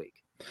this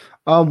week.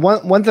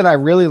 One that I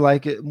really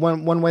like it.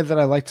 One way that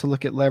I like to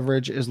look at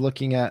leverage is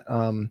looking at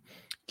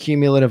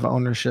cumulative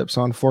ownership.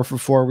 So on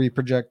 4for4, we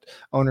project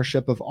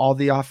ownership of all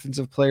the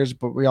offensive players,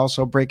 but we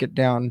also break it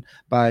down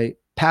by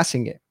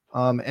passing game.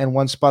 And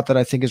one spot that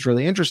I think is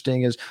really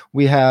interesting is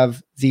we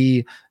have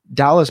the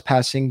Dallas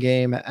passing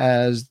game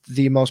as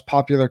the most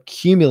popular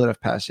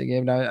cumulative passing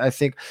game. Now, I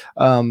think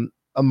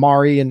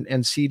Amari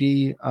and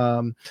CD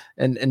and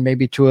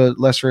maybe to a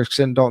lesser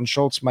extent Dalton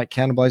Schultz might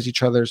cannibalize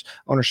each other's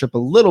ownership a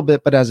little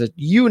bit, but as a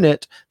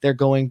unit, they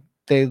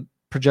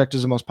project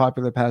as the most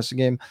popular passing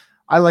game.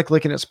 I like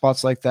looking at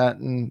spots like that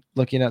and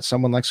looking at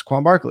someone like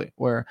Saquon Barkley,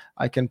 where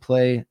I can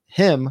play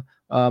him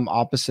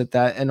opposite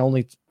that and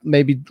only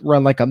maybe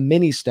run like a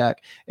mini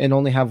stack and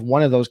only have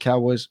one of those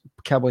Cowboys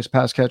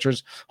pass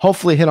catchers,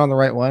 hopefully hit on the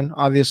right one.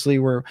 Obviously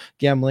we're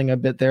gambling a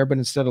bit there, but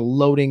instead of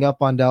loading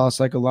up on Dallas,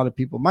 like a lot of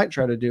people might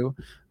try to do,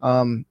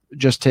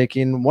 just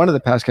taking one of the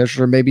pass catchers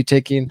or maybe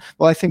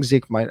I think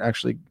Zeke might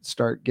actually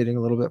start getting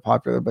a little bit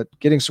popular, but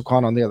getting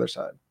Saquon on the other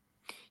side.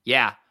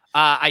 Yeah.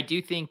 I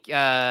do think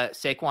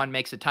Saquon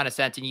makes a ton of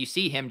sense, and you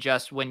see him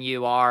just when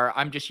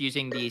I'm just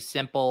using the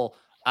simple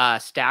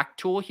stack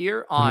tool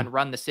here on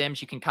Run the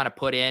Sims. You can kind of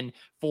put in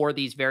for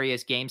these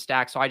various game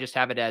stacks. So I just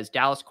have it as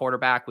Dallas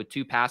quarterback with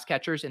 2 pass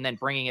catchers and then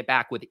bringing it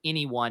back with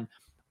anyone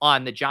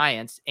on the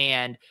Giants.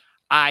 And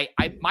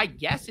my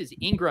guess is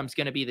Ingram's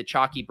going to be the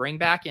chalky bring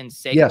back and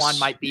Saquon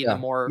might be the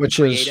more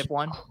creative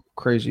one.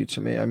 Crazy to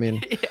me. I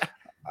mean,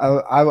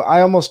 I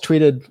almost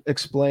tweeted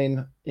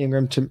explain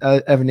Ingram to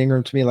Evan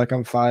Ingram to me like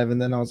I'm 5,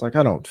 and then I was like,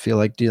 I don't feel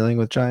like dealing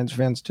with Giants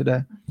fans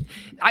today.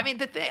 I mean,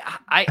 the thing,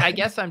 I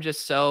guess I'm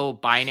just so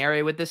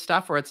binary with this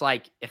stuff where it's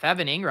like if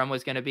Evan Ingram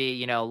was going to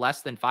be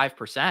less than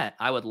 5%,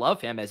 I would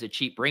love him as a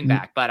cheap bring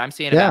back, but I'm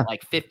seeing about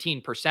like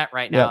 15%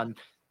 right now.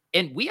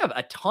 And we have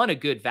a ton of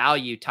good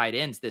value tight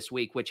ends this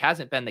week, which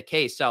hasn't been the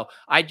case. So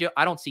I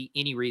don't see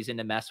any reason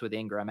to mess with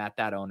Ingram at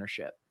that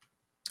ownership.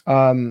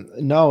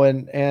 No,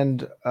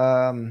 and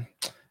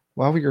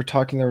while we were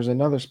talking, there was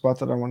another spot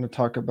that I want to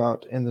talk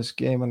about in this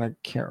game, and I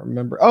can't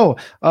remember.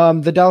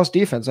 The Dallas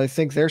defense. I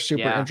think they're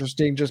super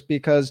interesting just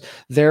because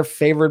they're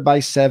favored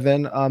by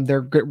 7.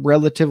 They're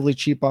relatively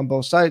cheap on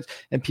both sides,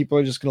 and people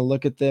are just going to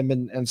look at them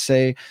and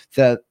say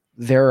that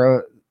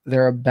they're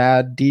a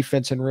bad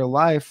defense in real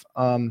life.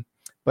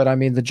 But I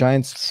mean, the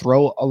Giants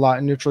throw a lot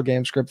in neutral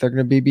game script. They're going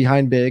to be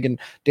behind big, and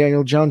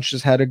Daniel Jones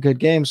just had a good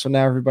game. So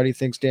now everybody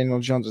thinks Daniel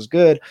Jones is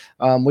good.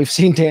 We've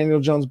seen Daniel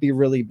Jones be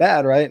really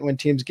bad, right? When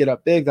teams get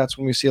up big, that's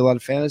when we see a lot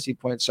of fantasy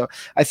points. So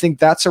I think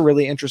that's a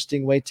really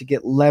interesting way to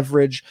get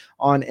leverage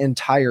on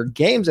entire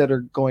games that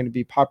are going to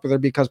be popular,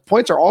 because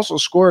points are also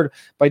scored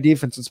by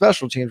defense and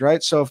special teams,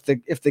 right? So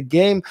if the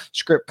game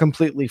script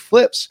completely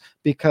flips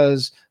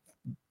because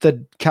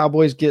the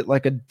Cowboys get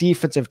like a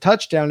defensive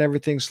touchdown,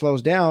 everything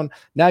slows down.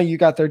 Now you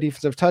got their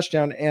defensive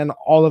touchdown and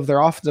all of their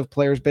offensive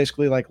players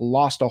basically like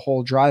lost a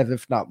whole drive,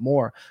 if not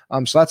more.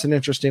 So that's an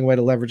interesting way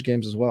to leverage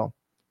games as well.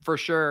 For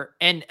sure.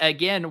 And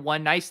again,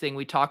 one nice thing,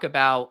 we talk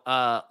about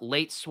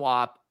late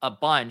swap a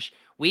bunch.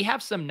 We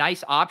have some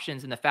nice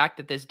options, and the fact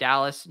that this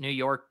Dallas New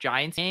York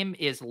Giants game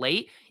is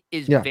late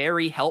is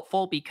very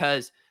helpful,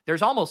 because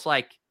there's almost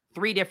like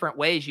 3 different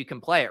ways you can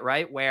play it,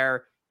 right?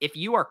 Where if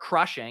you are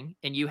crushing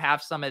and you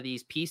have some of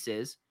these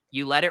pieces,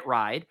 you let it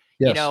ride.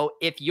 Yes. You know,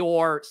 if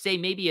you're, say,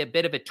 maybe a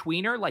bit of a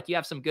tweener, like you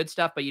have some good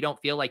stuff, but you don't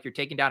feel like you're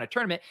taking down a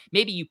tournament,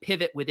 maybe you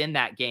pivot within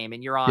that game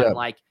and you're on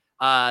like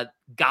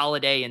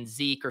Galladay and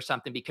Zeke or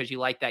something because you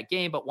like that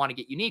game but want to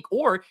get unique.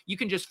 Or you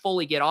can just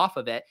fully get off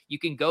of it. You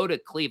can go to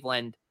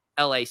Cleveland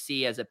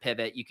LAC as a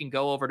pivot. You can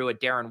go over to a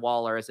Darren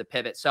Waller as a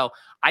pivot. So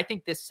I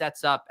think this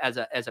sets up as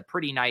a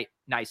pretty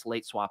nice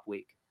late swap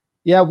week.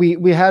 Yeah,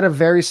 we had a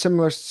very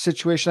similar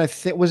situation. I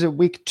think, was it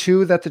week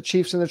 2 that the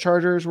Chiefs and the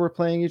Chargers were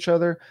playing each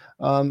other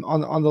on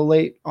the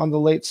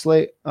late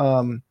slate.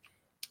 I'm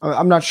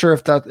not sure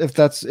if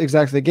that's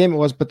exactly the game it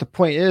was, but the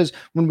point is,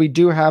 when we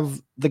do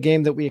have the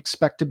game that we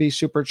expect to be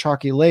super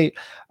chalky late,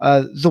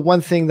 the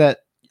one thing that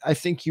I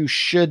think you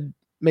should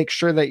make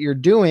sure that you're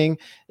doing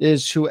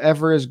is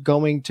whoever is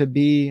going to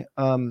be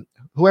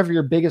whoever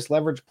your biggest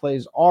leverage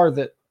plays are,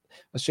 that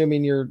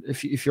assuming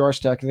if you are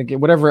stacking the game,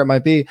 whatever it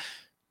might be.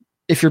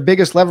 If your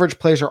biggest leverage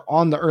plays are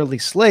on the early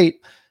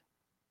slate,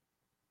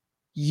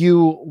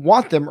 you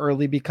want them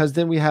early, because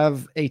then we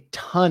have a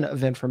ton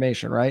of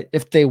information, right?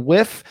 If they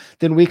whiff,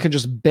 then we can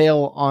just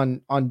bail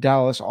on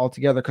Dallas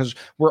altogether, because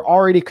we're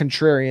already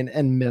contrarian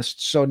and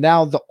missed. So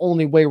now the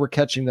only way we're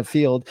catching the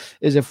field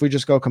is if we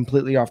just go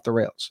completely off the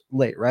rails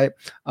late, right?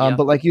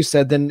 But like you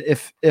said, then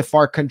if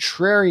our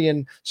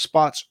contrarian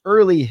spots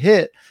early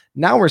hit,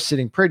 now we're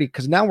sitting pretty,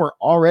 because now we're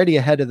already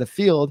ahead of the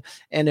field.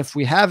 And if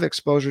we have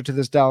exposure to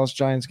this Dallas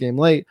Giants game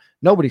late,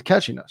 nobody's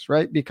catching us,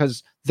 right?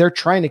 Because they're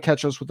trying to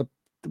catch us with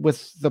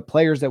the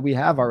players that we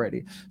have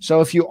already.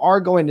 So if you are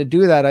going to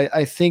do that,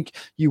 I think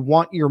you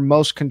want your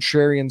most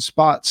contrarian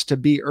spots to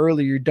be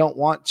early. You don't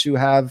want to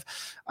have,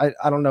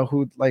 I don't know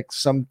who, like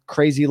some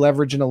crazy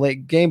leverage in a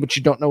late game, but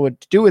you don't know what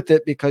to do with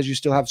it because you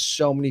still have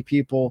so many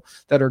people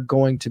that are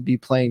going to be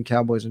playing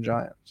Cowboys and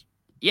Giants.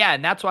 Yeah,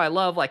 and that's why I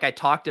love, like I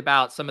talked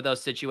about some of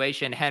those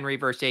situations, Henry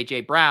versus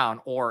A.J.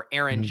 Brown or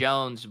Aaron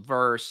Jones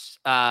versus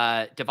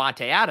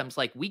Davante Adams.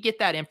 Like, we get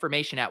that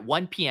information at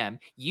 1 p.m.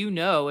 You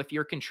know, if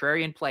your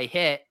contrarian play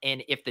hit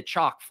and if the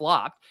chalk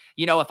flopped,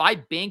 you know, if I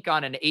bank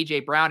on an A.J.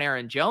 Brown,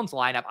 Aaron Jones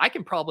lineup, I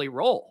can probably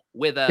roll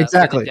with a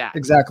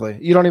Exactly.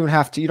 You don't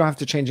have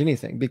to change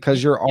anything,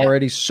 because you're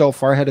already so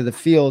far ahead of the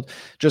field,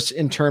 just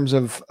in terms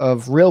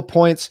of real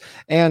points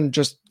and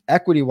just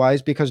equity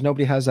wise, because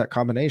nobody has that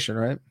combination,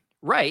 right?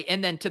 Right.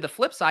 And then to the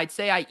flip side,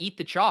 say I eat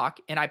the chalk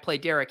and I play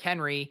Derrick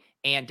Henry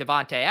and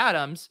Davante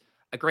Adams.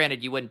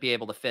 Granted, you wouldn't be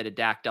able to fit a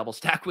Dak double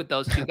stack with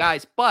those two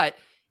guys, but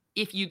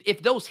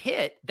if those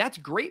hit, that's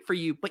great for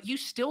you, but you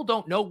still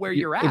don't know where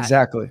you're at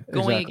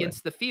going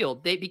against the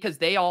field, because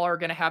they all are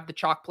going to have the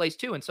chalk plays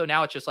too. And so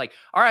now it's just like,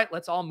 all right,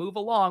 let's all move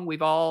along.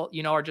 We've all,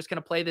 are just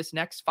going to play this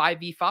next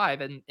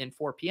 5v5 in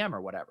 4 p.m.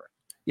 or whatever.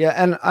 Yeah,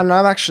 and I'm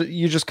actually,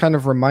 you just kind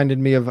of reminded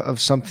me of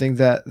something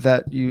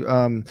that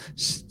you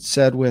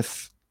said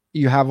with,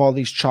 you have all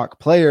these chalk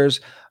players.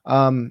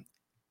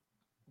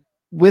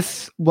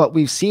 With what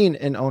we've seen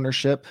in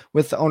ownership,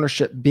 with the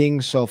ownership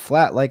being so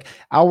flat, like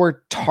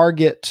our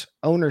target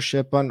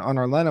ownership on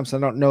our lineups, I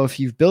don't know if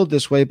you've built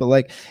this way, but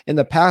like in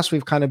the past,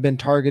 we've kind of been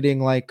targeting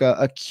like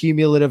a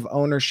cumulative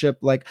ownership,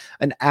 like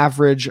an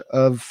average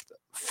of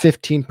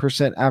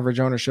 15% average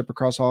ownership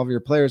across all of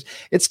your players.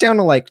 It's down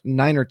to like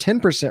 9 or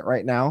 10%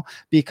 right now,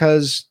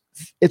 because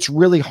it's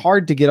really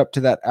hard to get up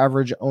to that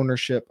average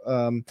ownership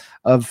of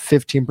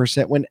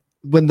 15%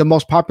 when the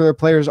most popular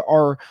players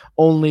are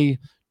only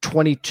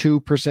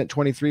 22%,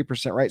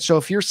 23%, right? So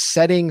if you're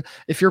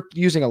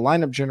using a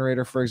lineup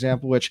generator, for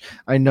example, which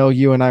I know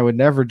you and I would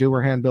never do,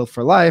 we're hand built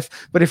for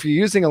life, but if you're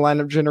using a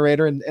lineup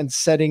generator and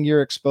setting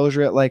your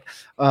exposure at like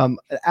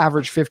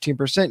average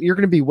 15%, you're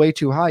going to be way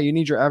too high. You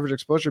need your average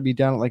exposure to be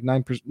down at like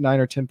 9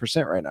 or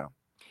 10% right now.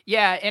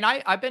 Yeah, and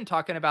I've been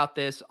talking about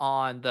this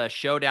on the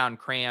Showdown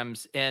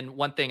Crams, and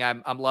one thing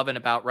I'm loving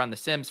about Run the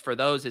Sims for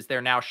those is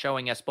they're now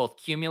showing us both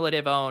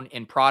cumulative own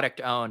and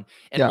product own.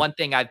 And one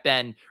thing I've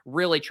been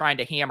really trying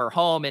to hammer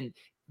home, and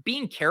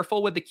being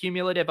careful with the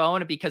cumulative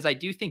own, because I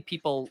do think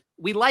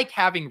we like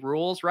having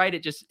rules, right?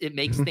 It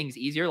makes things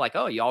easier. Like,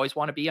 oh, you always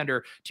want to be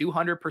under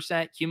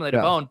 200%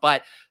 cumulative own.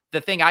 But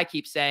the thing I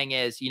keep saying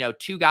is,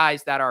 2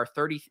 guys that are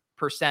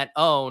 30%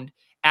 owned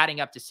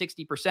adding up to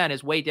 60%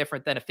 is way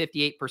different than a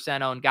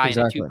 58% owned guy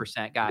Exactly. and a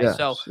 2% guy. Yes,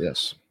 So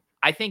yes.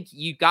 I think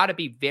you got to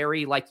be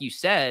very, like you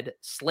said,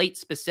 slate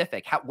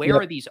specific. Where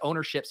are these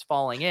ownerships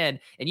falling in?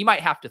 And you might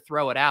have to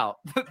throw it out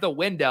the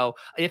window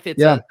if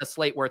it's a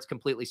slate where it's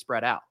completely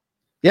spread out.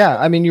 Yeah,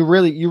 I mean, you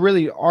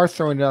really are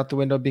throwing it out the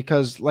window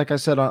because, like I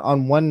said,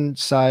 on one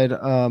side,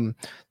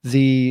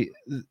 the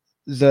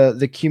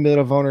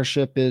cumulative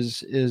ownership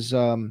is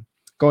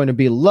going to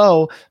be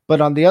low,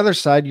 but on the other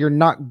side, you're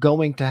not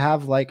going to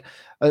have like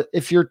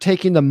if you're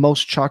taking the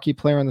most chalky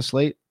player on the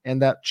slate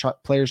and that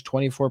player's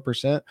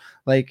 24%,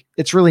 like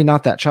it's really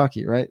not that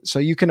chalky, right? So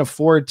you can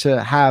afford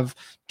to have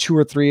two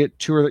or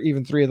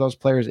even three of those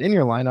players in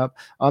your lineup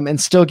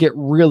and still get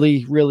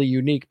really, really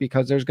unique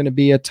because there's going to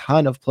be a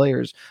ton of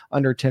players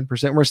under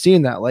 10%. We're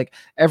seeing that like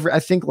I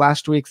think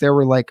last week there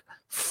were like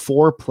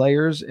 4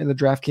 players in the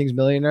DraftKings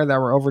Millionaire that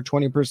were over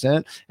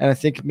 20%. And I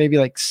think maybe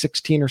like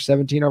 16 or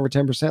 17 over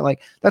 10%.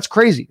 Like that's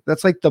crazy.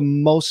 That's like the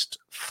most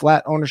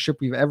flat ownership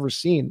we've ever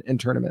seen in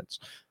tournaments.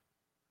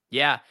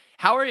 Yeah.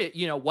 How are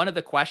you, one of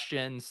the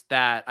questions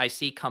that I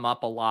see come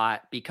up a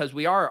lot, because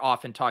we are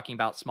often talking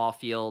about small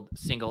field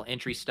single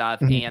entry stuff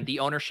and the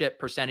ownership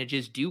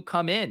percentages do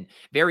come in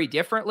very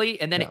differently.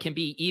 And then it can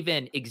be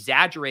even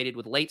exaggerated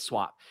with late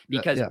swap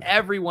because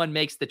everyone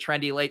makes the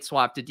trendy late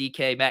swap to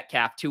DK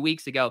Metcalf 2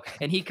 weeks ago.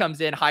 And he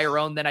comes in higher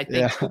owned than I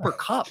think Cooper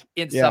Kupp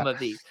in some of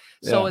these.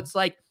 So it's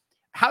like,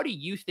 how do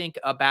you think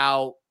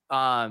about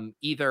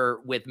either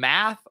with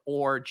math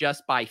or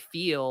just by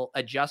feel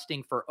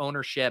adjusting for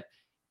ownership?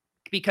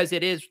 Because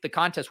it is the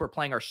contests we're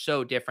playing are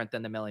so different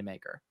than the Millie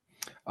Maker.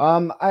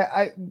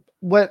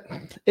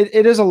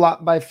 It is a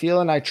lot by feel,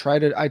 and I try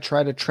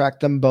to track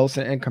them both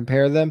and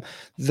compare them.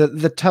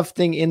 The tough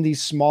thing in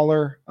these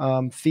smaller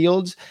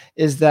fields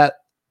is that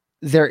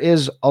there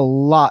is a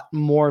lot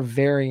more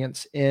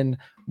variance in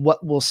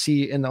what we'll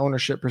see in the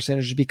ownership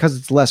percentage because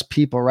it's less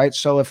people, right?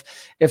 So if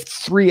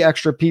 3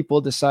 extra people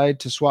decide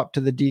to swap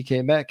to the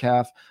DK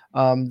Metcalf,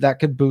 that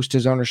could boost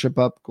his ownership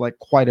up like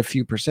quite a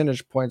few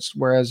percentage points.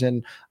 Whereas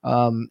in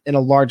a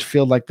large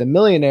field like the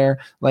Millionaire,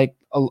 like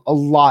a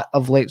lot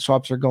of late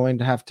swaps are going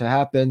to have to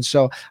happen.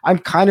 So I'm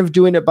kind of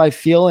doing it by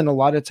feel. And a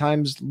lot of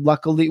times,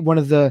 luckily, one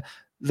of the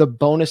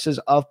bonuses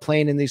of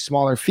playing in these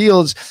smaller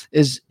fields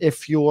is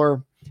if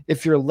you're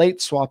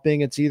late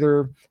swapping, it's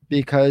either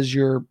because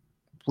you're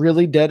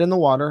really dead in the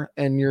water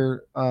and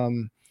you're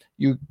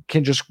you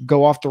can just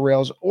go off the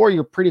rails, or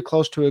you're pretty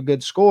close to a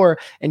good score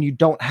and you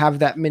don't have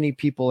that many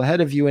people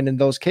ahead of you. And in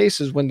those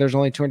cases, when there's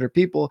only 200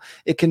 people,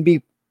 it can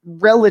be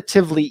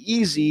relatively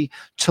easy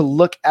to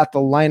look at the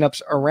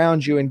lineups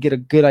around you and get a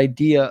good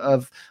idea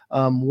of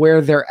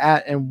where they're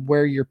at and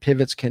where your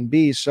pivots can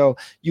be. So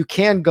you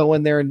can go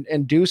in there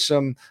and do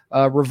some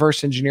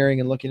reverse engineering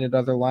and looking at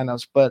other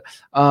lineups. But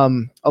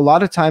a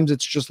lot of times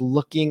it's just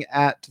looking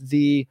at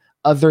the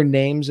other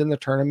names in the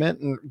tournament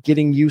and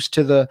getting used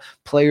to the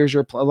players.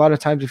 A lot of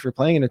times if you're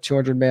playing in a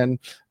 200-man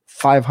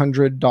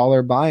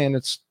 $500 buy-in,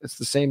 it's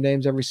the same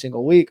names every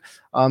single week.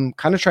 Kind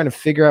of trying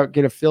to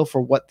get a feel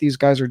for what these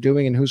guys are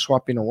doing and who's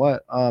swapping to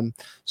what.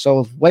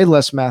 So way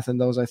less math in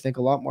those, I think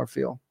a lot more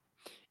feel.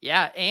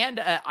 Yeah.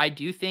 And I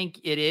do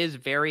think it is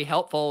very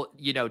helpful.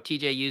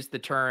 TJ used the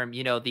term,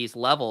 these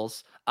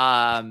levels.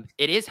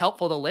 It is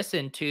helpful to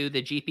listen to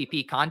the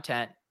GPP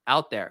content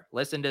out there.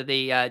 Listen to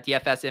the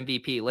DFS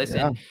MVP,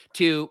 listen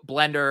to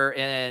Blender,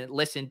 and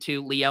listen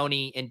to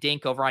Leone and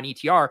Dink over on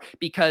ETR,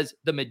 because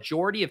the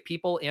majority of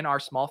people in our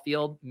small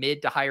field,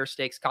 mid to higher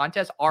stakes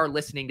contests are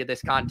listening to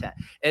this content.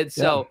 And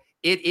so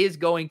it is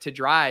going to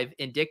drive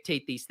and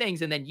dictate these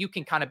things. And then you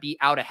can kind of be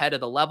out ahead of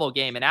the level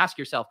game and ask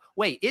yourself,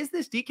 wait, is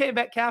this DK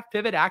Metcalf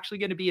pivot actually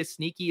going to be as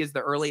sneaky as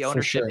the early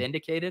ownership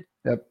indicated?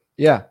 Yep.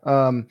 Yeah.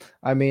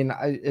 I mean,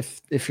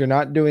 if you're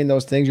not doing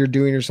those things, you're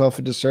doing yourself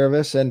a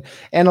disservice. And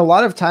a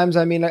lot of times,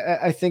 I mean,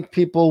 I think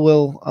people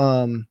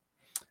will,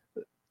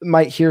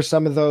 might hear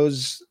some of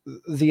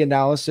the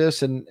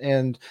analysis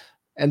and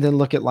then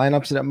look at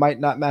lineups and it might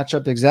not match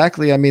up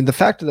exactly. I mean, the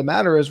fact of the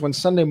matter is when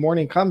Sunday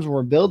morning comes, when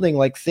we're building,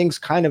 like things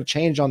kind of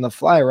change on the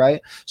fly, right?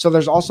 So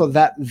there's also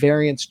that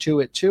variance to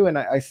it too. And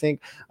I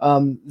think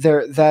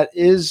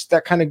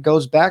that kind of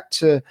goes back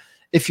to,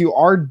 if you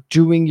are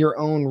doing your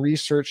own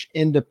research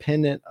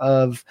independent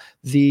of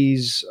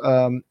these,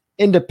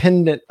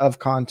 independent of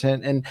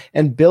content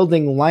and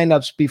building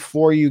lineups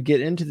before you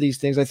get into these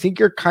things, I think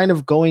you're kind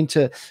of going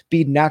to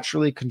be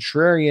naturally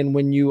contrarian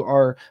when you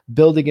are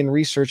building and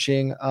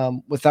researching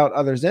without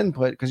others'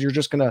 input, because you're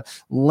just going to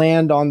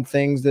land on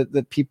things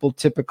that people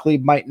typically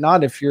might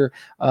not if you're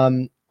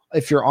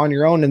on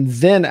your own. And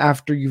then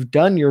after you've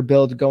done your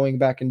build, going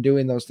back and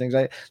doing those things,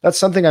 that's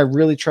something I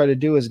really try to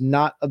do, is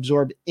not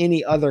absorb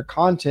any other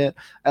content,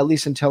 at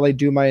least until I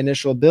do my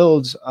initial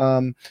builds,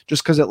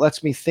 just because it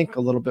lets me think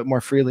a little bit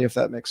more freely, if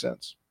that makes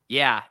sense.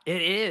 Yeah,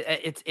 it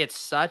is. It's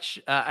such.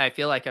 I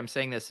feel like I'm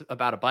saying this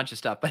about a bunch of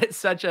stuff, but it's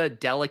such a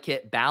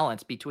delicate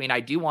balance between I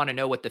do want to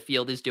know what the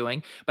field is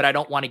doing, but I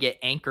don't want to get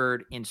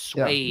anchored and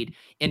Yeah. swayed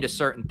into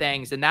certain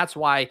things. And that's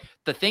why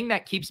the thing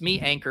that keeps me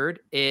anchored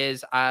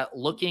is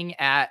looking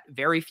at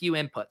very few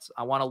inputs.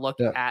 I want to look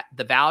Yeah. at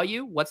the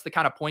value. What's the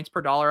kind of points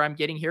per dollar I'm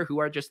getting here? Who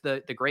are just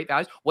the great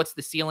values? What's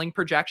the ceiling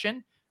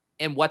projection?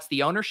 And what's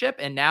the ownership?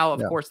 And now,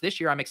 of Yeah. course, this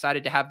year I'm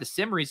excited to have the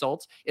sim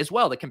results as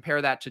well to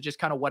compare that to just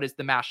kind of what is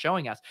the math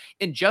showing us.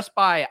 And just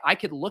by I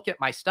could look at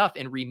my stuff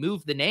and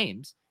remove the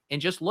names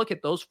and just look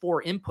at those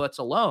 4 inputs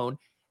alone.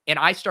 And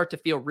I start to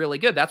feel really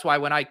good. That's why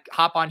when I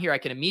hop on here, I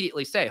can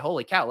immediately say,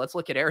 holy cow, let's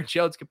look at Aaron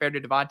Jones compared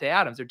to Devontae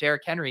Adams or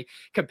Derrick Henry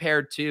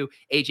compared to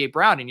AJ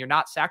Brown. And you're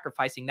not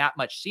sacrificing that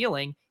much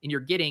ceiling and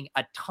you're getting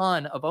a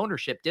ton of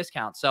ownership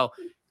discounts. So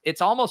it's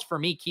almost for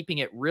me keeping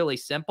it really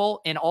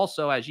simple. And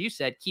also, as you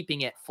said, keeping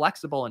it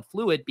flexible and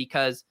fluid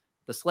because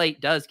the slate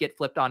does get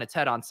flipped on its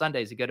head on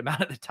Sundays a good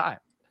amount of the time.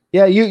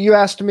 Yeah, you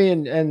asked me,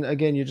 and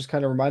again, you just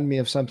kind of reminded me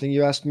of something.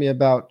 You asked me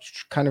about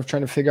kind of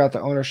trying to figure out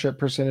the ownership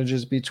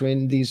percentages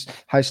between these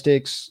high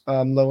stakes,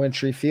 low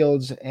entry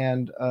fields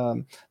and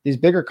these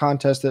bigger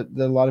contests that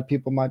a lot of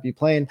people might be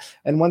playing.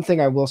 And one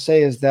thing I will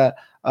say is that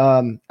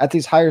at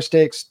these higher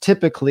stakes,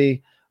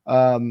 typically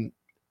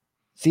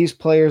these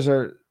players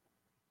are,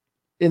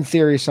 in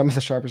theory, some of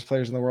the sharpest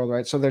players in the world,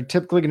 right? So they're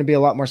typically going to be a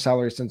lot more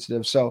salary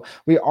sensitive. So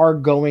we are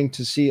going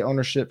to see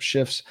ownership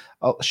shift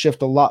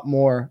a lot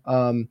more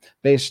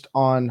based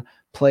on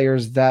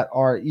players that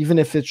are, even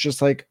if it's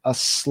just like a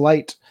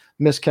slight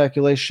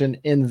miscalculation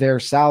in their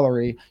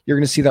salary, you're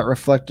going to see that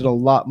reflected a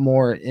lot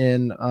more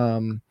in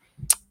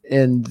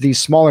these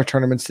smaller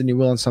tournaments than you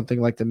will in something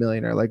like the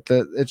Millionaire. Like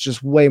it's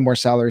just way more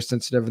salary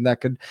sensitive, and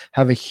that could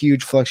have a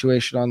huge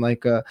fluctuation on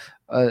like a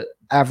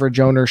average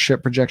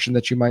ownership projection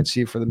that you might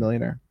see for the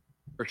Millionaire.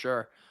 For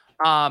sure.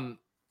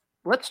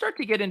 Let's start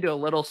to get into a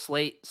little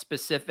slate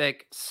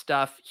specific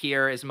stuff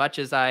here. As much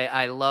as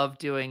I love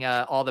doing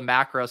all the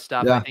macro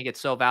stuff, Yeah. I think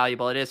it's so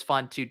valuable. It is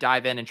fun to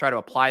dive in and try to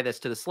apply this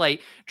to the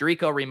slate.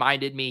 Dorico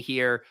reminded me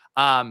here,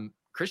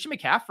 Christian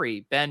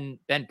McCaffrey been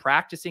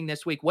practicing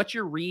this week. What's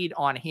your read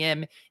on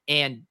him,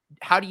 and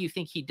how do you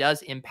think he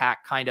does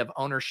impact kind of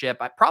ownership?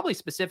 Probably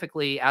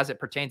specifically as it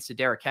pertains to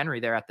Derrick Henry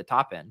there at the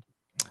top end.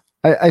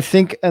 I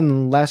think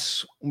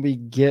unless we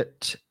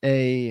get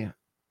and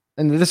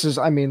this is,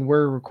 I mean,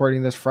 we're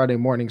recording this Friday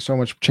morning, so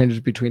much changes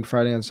between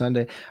Friday and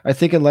Sunday. I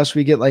think unless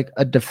we get like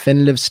a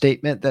definitive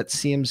statement that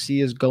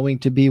CMC is going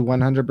to be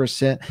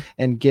 100%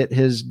 and get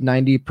his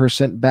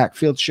 90%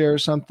 backfield share or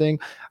something,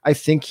 I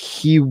think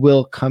he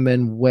will come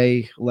in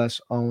way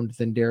less owned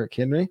than Derrick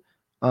Henry.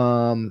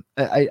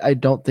 I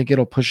don't think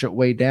it'll push it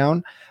way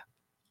down.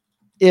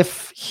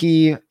 If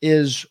he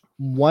is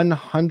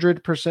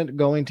 100%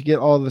 going to get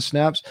all of the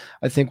snaps,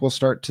 I think we'll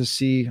start to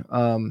see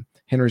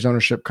Henry's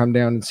ownership come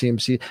down in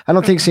CMC. I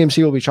don't think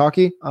CMC will be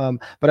chalky,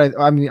 but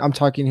I mean, I'm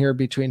talking here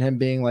between him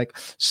being like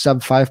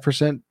sub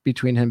 5%,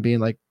 between him being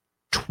like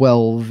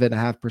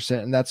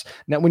 12.5%. And that's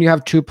now when you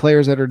have two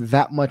players that are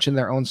that much in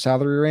their own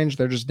salary range,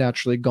 they're just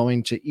naturally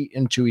going to eat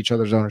into each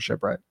other's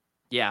ownership, right?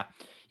 Yeah.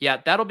 Yeah,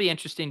 that'll be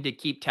interesting to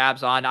keep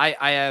tabs on.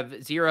 I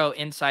have zero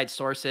inside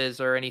sources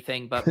or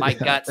anything, but my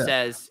gut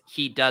says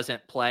he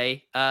doesn't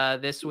play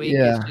this week.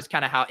 Yeah. It's just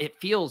kind of how it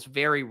feels,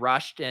 very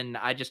rushed, and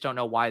I just don't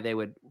know why they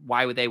would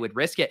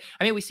risk it.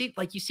 I mean, we see,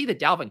 like, you see the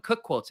Dalvin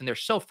Cook quotes, and they're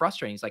so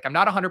frustrating. He's like, I'm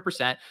not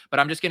 100%, but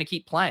I'm just going to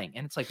keep playing.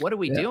 And it's like, what are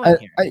we doing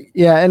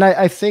here? And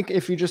I think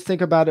if you just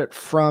think about it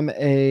from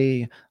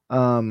a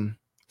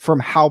from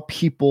how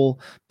people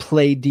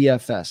play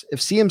DFS.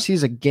 If CMC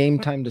is a game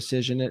time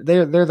decision,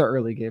 they're the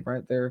early game,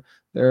 right? They're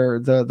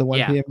the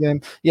 1 p.m.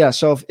 game. Yeah.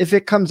 So if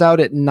it comes out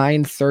at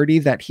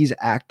 9:30 that he's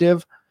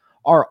active,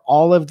 are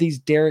all of these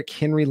Derrick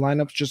Henry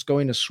lineups just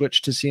going to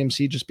switch to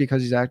CMC just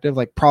because he's active?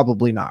 Like,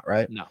 probably not,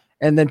 right? No.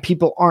 And then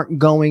people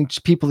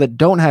that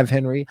don't have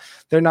Henry,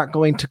 they're not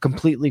going to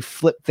completely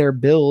flip their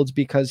builds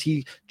because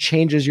he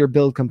changes your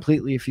build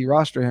completely if you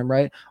roster him,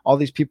 right? All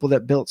these people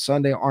that built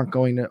Sunday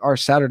or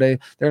Saturday,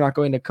 they're not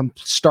going to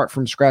start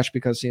from scratch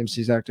because CMC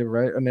is active,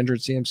 right? An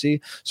injured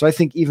CMC. So I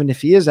think even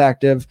if he is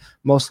active,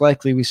 most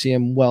likely we see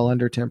him well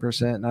under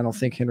 10%. And I don't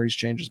think Henry's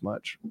changes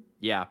much.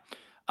 Yeah.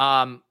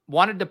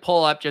 Wanted to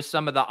pull up just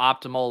some of the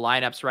optimal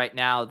lineups right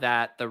now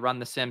that the Run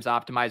the Sims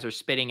optimizer is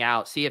spitting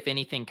out. See if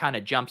anything kind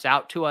of jumps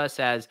out to us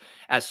as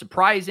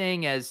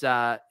surprising, as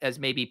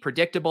maybe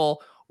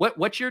predictable.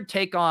 What's your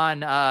take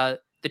on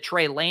the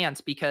Trey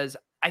Lance? Because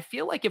I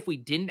feel like if we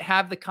didn't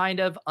have the kind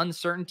of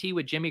uncertainty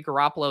with Jimmy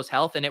Garoppolo's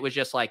health, and it was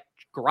just like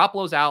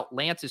Garoppolo's out,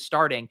 Lance is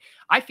starting,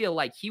 I feel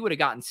like he would have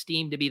gotten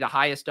steamed to be the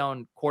highest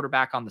owned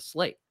quarterback on the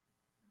slate.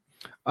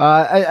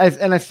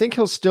 I think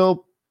he'll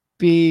still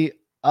be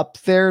up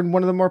there in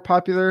one of the more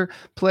popular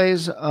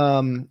plays.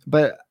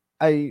 But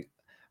I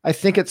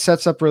think it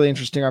sets up really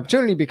interesting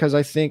opportunity because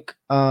I think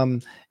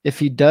if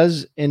he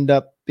does end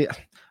up,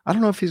 I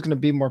don't know if he's going to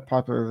be more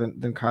popular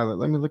than Kyler.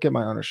 Let me look at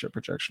my ownership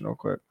projection real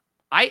quick.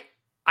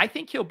 I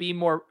think he'll be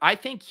more. I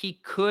think he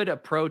could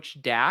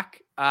approach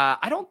Dak.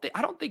 I don't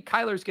think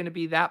Kyler's going to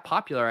be that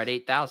popular at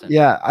 8,000.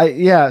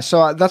 Yeah.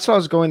 So that's what I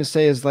was going to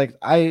say is like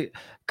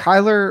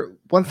Kyler.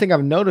 One thing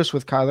I've noticed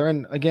with Kyler,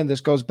 and again,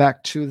 this goes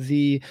back to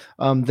the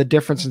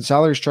difference in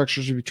salary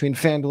structures between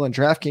FanDuel and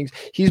DraftKings.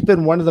 He's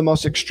been one of the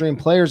most extreme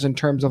players in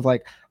terms of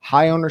like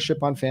high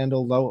ownership on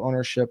FanDuel, low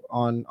ownership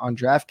on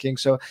DraftKings.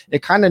 So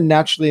it kind of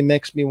naturally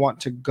makes me want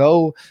to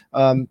go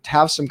to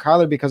have some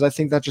Kyler because I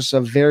think that's just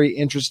a very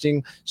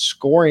interesting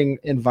scoring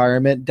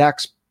environment.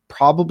 Dak's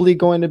probably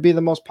going to be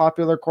the most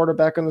popular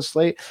quarterback on the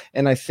slate,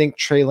 and I think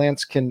Trey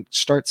Lance can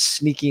start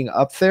sneaking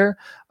up there.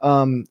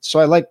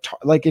 So I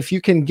like if you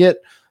can get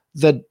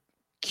the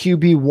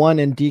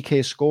QB1 and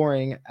DK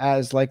scoring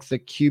as like the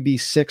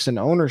QB6 in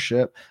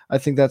ownership, I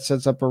think that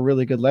sets up a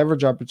really good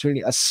leverage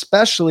opportunity,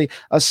 especially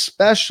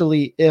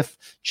if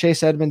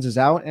Chase Edmonds is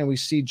out and we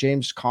see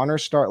James Conner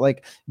start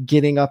like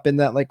getting up in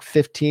that like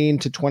 15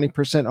 to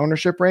 20%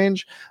 ownership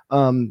range.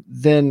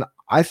 Then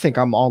I think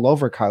I'm all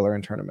over Kyler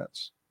in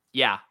tournaments.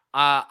 Yeah.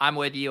 I'm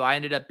with you. I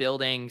ended up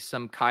building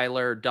some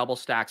Kyler double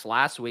stacks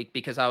last week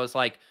because I was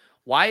like,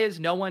 why is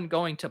no one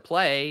going to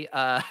play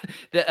an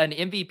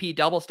MVP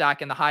double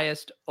stack in the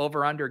highest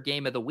over-under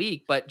game of the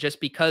week? But just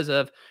because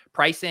of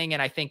pricing,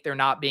 and I think they're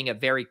not being a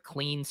very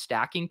clean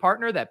stacking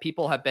partner, that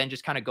people have been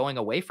just kind of going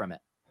away from it.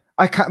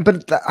 I kind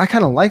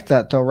of like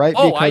that though, right?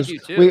 Oh, because I do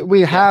too.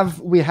 we have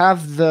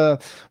the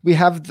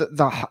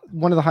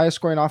one of the highest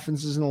scoring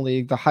offenses in the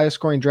league, the highest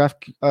scoring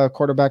draft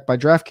quarterback by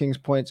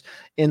DraftKings points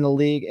in the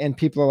league, and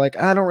people are like,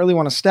 I don't really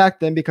want to stack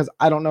them because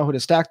I don't know who to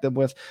stack them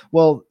with.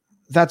 Well,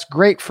 that's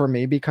great for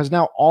me because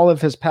now all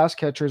of his pass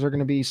catchers are going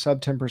to be sub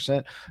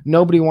 10%.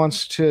 Nobody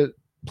wants to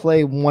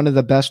play one of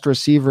the best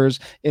receivers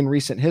in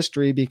recent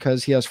history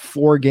because he has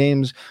 4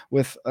 games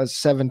with a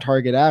 7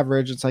 target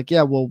average. It's like,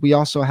 yeah, well, we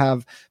also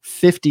have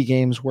 50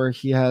 games where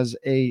he has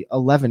a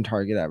 11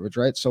 target average,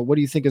 right? So what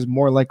do you think is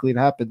more likely to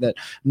happen, that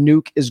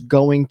Nuke is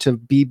going to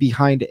be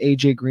behind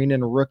AJ Green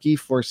and a rookie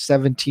for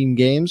 17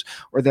 games,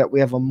 or that we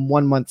have a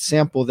 1 month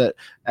sample that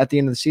at the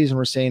end of the season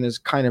we're saying is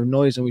kind of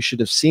noise and we should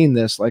have seen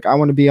this? Like, I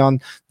want to be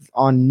on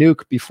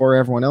Nuke before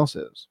everyone else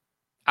is.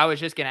 I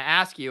was just going to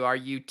ask you, are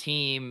you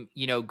team,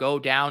 go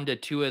down to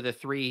 2 of the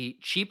 3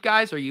 cheap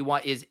guys, or you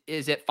want, is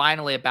it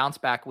finally a bounce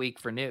back week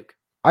for Nuke?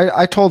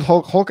 I told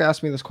Hulk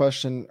asked me this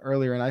question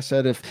earlier, and I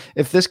said,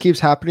 if this keeps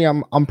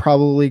happening, I'm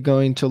probably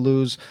going to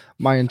lose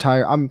my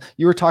entire,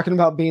 you were talking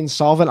about being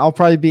solvent. I'll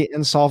probably be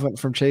insolvent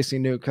from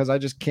chasing Nuke because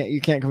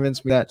you can't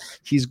convince me that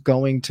he's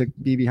going to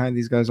be behind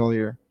these guys all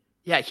year.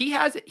 Yeah,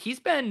 he's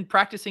been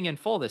practicing in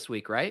full this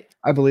week, right?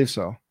 I believe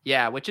so.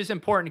 Yeah, which is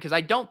important because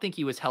I don't think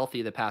he was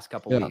healthy the past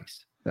couple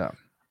weeks. Yeah.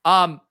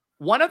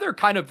 One other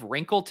kind of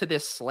wrinkle to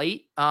this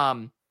slate,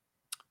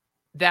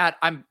 that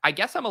I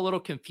guess I'm a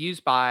little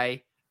confused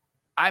by.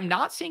 I'm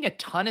not seeing a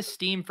ton of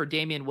steam for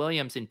Damian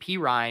Williams and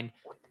Pirine,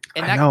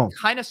 and that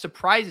kind of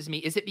surprises me.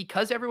 Is it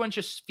because everyone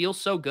just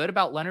feels so good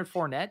about Leonard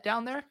Fournette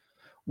down there?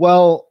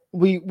 Well,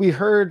 we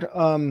heard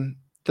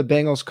the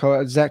Bengals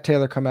coach Zach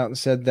Taylor come out and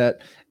said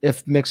that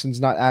if Mixon's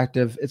not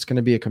active, it's going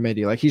to be a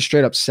committee. Like, he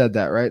straight up said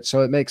that, right?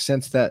 So it makes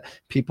sense that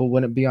people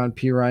wouldn't be on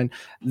Pirine.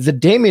 The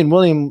Damian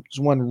Williams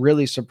one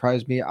really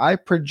surprised me. I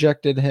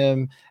projected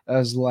him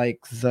as like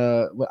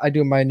I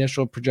do my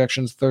initial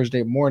projections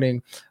Thursday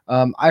morning.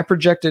 I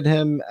projected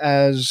him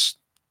as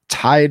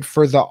tied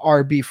for the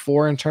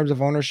RB4 in terms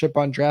of ownership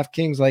on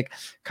DraftKings, like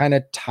kind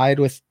of tied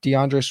with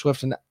DeAndre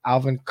Swift and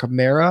Alvin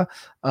Kamara.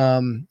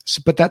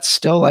 But that's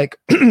still like,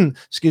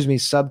 excuse me,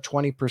 sub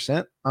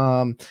 20%.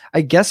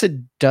 I guess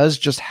it does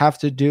just have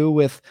to do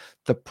with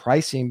the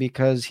pricing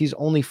because he's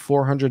only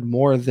 400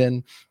 more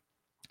than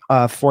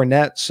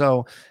Fournette.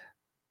 So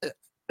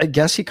I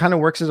guess he kind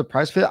of works as a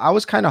price fit. I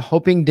was kind of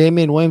hoping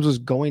Damian Williams was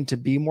going to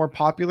be more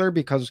popular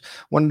because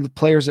one of the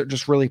players that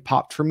just really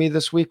popped for me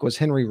this week was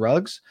Henry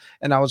Ruggs.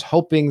 And I was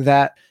hoping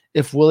that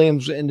if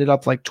Williams ended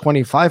up like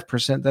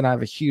 25%, then I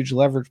have a huge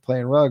leverage play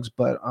in Ruggs.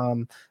 But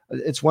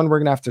it's one we're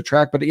going to have to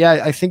track. But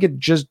yeah, I think it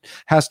just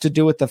has to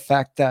do with the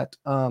fact that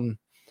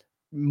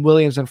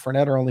Williams and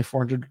Fournette are only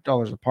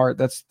 $400 apart.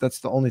 That's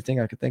the only thing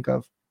I could think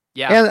of.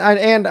 Yeah.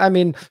 And I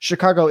mean,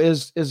 Chicago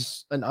is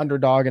an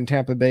underdog and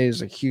Tampa Bay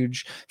is a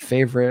huge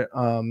favorite.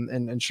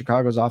 And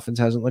Chicago's offense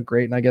hasn't looked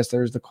great. And I guess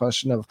there's the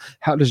question of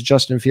how does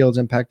Justin Fields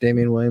impact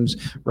Damian Williams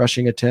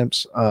rushing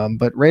attempts?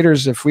 But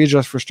Raiders, if we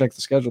adjust for strength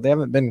of schedule, they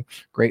haven't been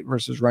great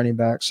versus running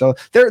back. So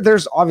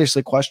there's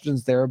obviously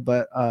questions there,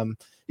 but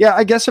yeah,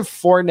 I guess if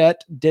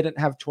Fournette didn't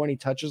have 20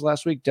 touches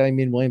last week,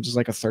 Damian Williams is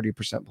like a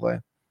 30% play.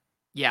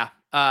 Yeah,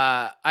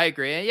 I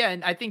agree. Yeah,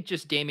 and I think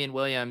just Damian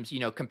Williams,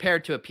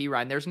 compared to a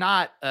Pirine, there's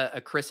not a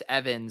Chris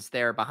Evans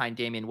there behind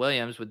Damian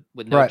Williams with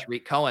no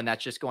Tariq Cohen.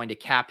 That's just going to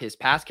cap his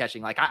pass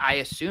catching. Like, I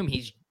assume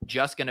he's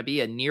just going to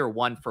be a near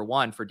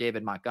 1-for-1 for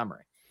David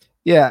Montgomery.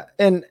 Yeah.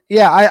 And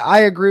yeah, I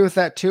agree with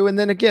that too. And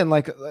then again,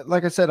 like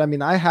I said, I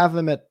mean, I have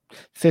him at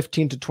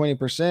 15 to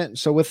 20%.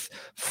 So with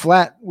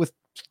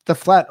the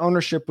flat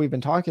ownership we've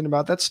been talking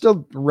about, that's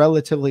still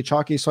relatively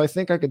chalky. So I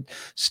think I could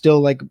still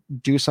like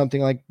do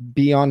something like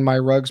be on my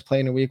rugs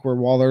playing a week where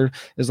Waller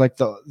is like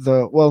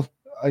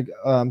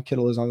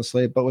Kittle is on the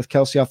slate, but with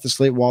Kelsey off the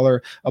slate,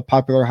 Waller, a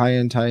popular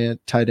high-end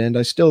tight end,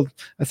 I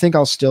think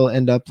I'll still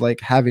end up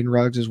like having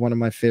Ruggs as one of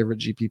my favorite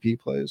GPP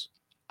plays.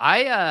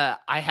 I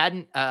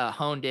hadn't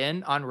honed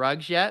in on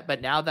Ruggs yet,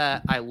 but now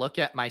that I look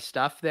at my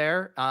stuff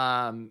there,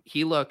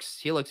 he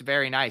looks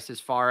very nice as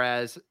far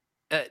as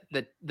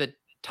the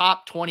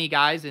top 20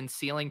 guys in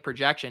ceiling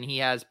projection. He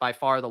has by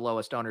far the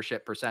lowest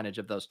ownership percentage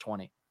of those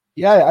 20.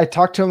 Yeah, I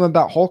talked to him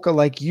about Holka.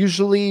 Like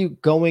usually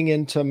going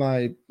into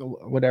my,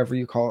 whatever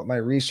you call it, my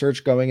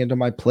research, going into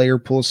my player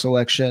pool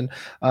selection,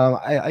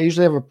 I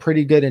usually have a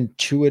pretty good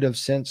intuitive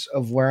sense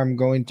of where I'm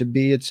going to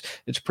be. It's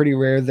pretty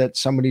rare that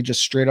somebody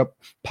just straight up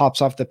pops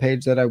off the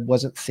page that I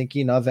wasn't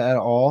thinking of at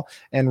all.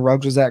 And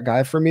Ruggs was that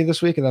guy for me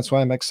this week, and that's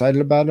why I'm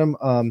excited about him.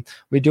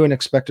 We do an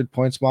expected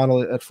points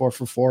model at 4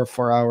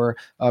 for our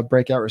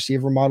breakout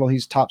receiver model.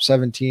 He's top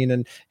 17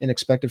 in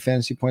expected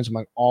fantasy points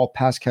among all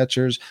pass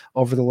catchers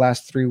over the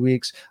last 3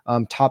 weeks.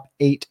 Top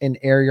 8 in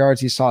air yards.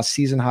 He saw a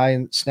season high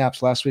in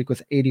snaps last week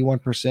with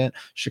 81%.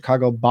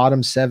 Chicago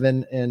bottom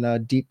 7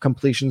 in deep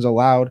completions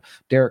allowed.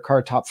 Derek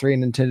Carr top 3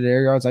 in intended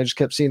air yards. I just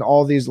kept seeing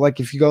all these, like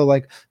if you go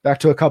like back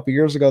to a couple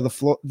years ago,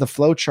 the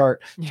flow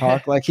chart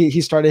talk, like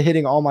he started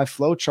hitting all my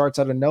flow charts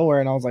out of nowhere,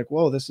 and I was like,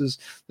 whoa, this is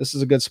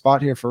a good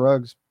spot here for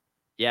Ruggs.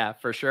 Yeah,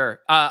 for sure.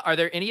 Are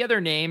there any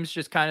other names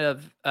just kind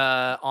of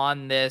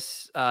on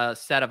this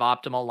set of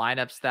optimal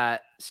lineups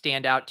that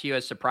stand out to you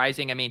as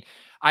surprising? I mean,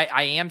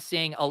 I am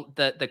seeing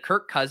the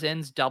Kirk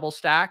Cousins double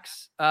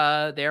stacks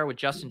there with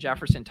Justin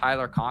Jefferson,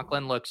 Tyler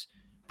Conklin looks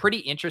pretty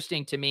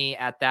interesting to me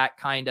at that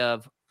kind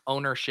of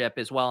ownership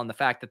as well. And the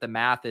fact that the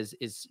math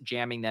is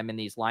jamming them in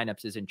these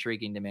lineups is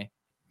intriguing to me.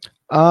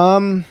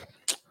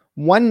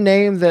 One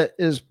name that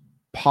is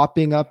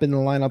popping up in the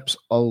lineups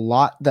a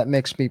lot that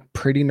makes me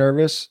pretty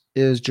nervous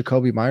is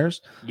Jacoby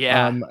Myers.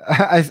 Yeah.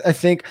 I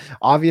think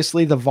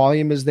obviously the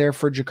volume is there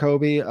for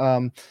Jacoby.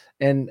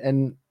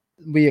 And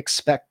we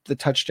expect the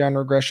touchdown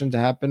regression to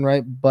happen,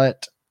 right?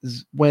 But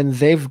when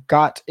they've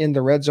got in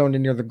the red zone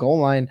and near the goal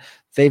line,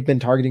 they've been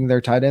targeting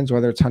their tight ends,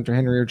 whether it's Hunter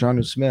Henry or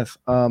Jonnu Smith.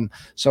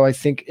 So I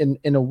think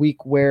in a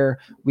week where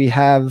we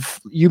have,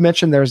 you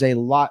mentioned there's a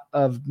lot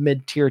of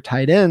mid-tier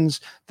tight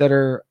ends that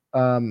are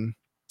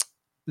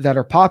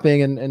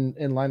popping in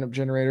lineup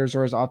generators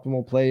or as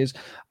optimal plays,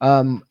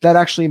 that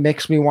actually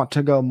makes me want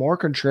to go more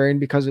contrarian,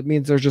 because it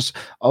means there's just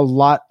a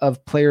lot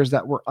of players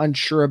that we're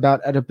unsure about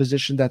at a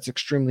position that's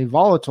extremely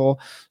volatile.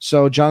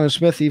 So Jonnu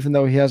Smith, even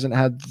though he hasn't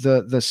had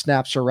the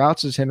snaps or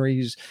routes as Henry,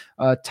 he's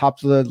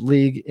top of the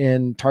league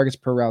in targets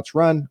per routes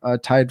run,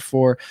 tied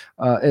for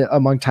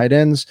among tight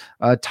ends,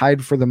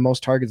 tied for the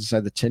most targets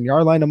inside the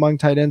 10-yard line among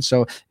tight ends.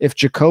 So if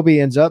Jacoby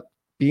ends up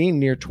being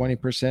near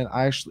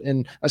 20%,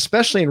 and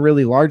especially in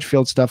really large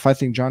field stuff, I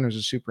think John is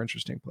a super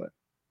interesting play.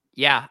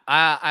 Yeah,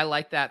 I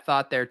like that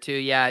thought there too.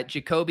 Yeah,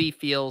 Jacoby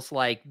feels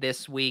like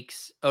this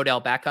week's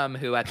Odell Beckham,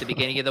 who at the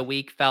beginning of the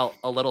week felt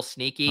a little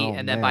sneaky.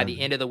 And then by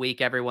the end of the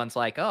week, everyone's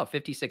like, oh,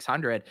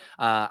 5,600.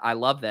 I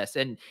love this.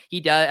 And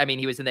he does. I mean,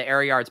 he was in the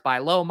air yards by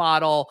low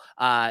model,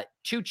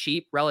 too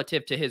cheap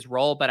relative to his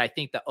role. But I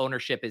think the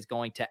ownership is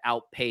going to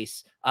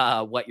outpace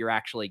what you're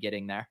actually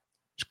getting there.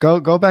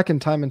 Go back in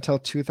time and tell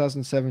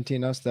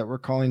 2017 us that we're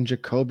calling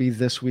Jacoby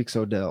this week's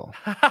Odell.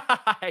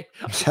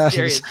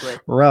 Seriously,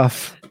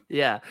 rough.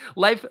 Yeah,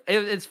 life.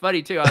 It's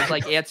funny too. I was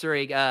like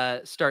answering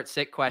start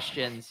sit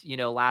questions,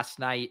 last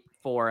night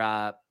for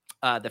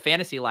the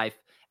Fantasy Life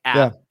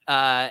app.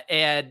 Yeah.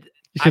 And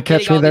you can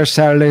catch me there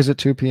Saturdays at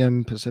 2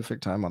 p.m.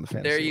 Pacific time on the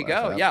Fantasy. There you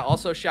go. App. Yeah.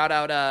 Also shout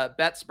out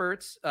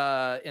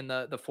BetSperts in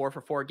the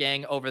 4for4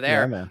 gang over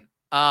there. Yeah,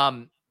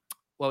 man.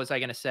 What was I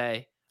gonna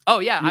say? Oh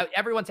yeah,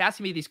 everyone's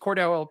asking me these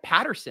Cordell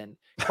Patterson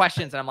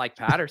questions, and I'm like,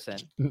 Patterson.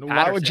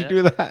 Why would you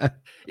do that?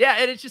 Yeah,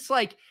 and it's just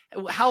like,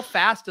 how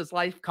fast does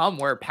life come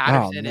where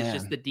Patterson is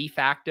just the de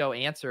facto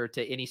answer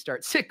to any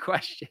start sit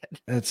question?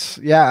 That's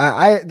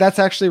that's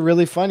actually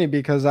really funny,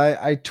 because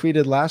I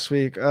tweeted last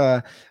week,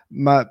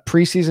 my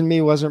preseason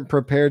me wasn't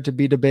prepared to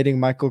be debating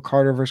Michael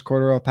Carter versus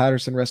Cordell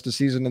Patterson rest of the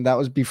season, and that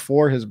was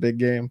before his big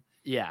game.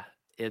 Yeah.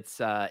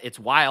 It's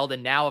wild.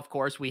 And now, of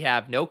course, we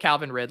have no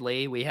Calvin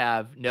Ridley. We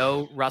have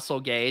no Russell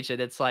Gage.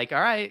 And it's like, all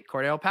right,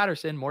 Cordell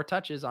Patterson, more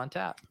touches on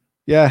tap.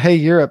 Yeah. Hey,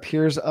 Europe,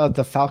 here's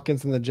the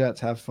Falcons and the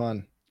Jets. Have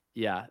fun.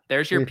 Yeah.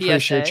 There's your PSA.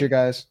 Appreciate you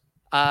guys.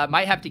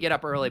 Might have to get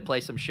up early, play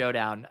some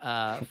Showdown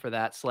for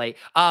that slate.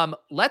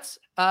 Let's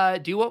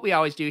do what we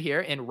always do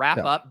here and wrap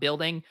up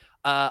building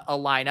a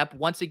lineup.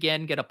 Once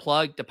again, get a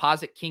plug,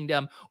 Deposit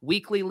Kingdom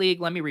Weekly League.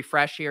 Let me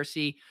refresh here.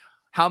 See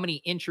how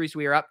many entries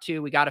we are up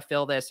to. We got to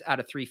fill this out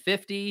of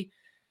 350.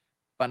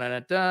 How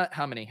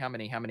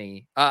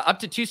many? Up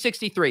to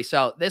 263.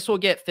 So this will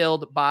get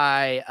filled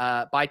by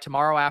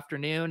tomorrow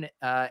afternoon.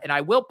 And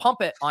I will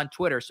pump it on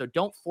Twitter. So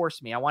don't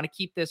force me. I want to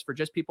keep this for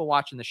just people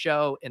watching the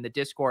show in the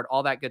Discord,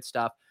 all that good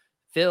stuff.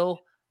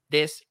 Fill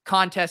this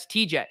contest.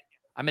 TJ,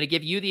 I'm going to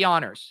give you the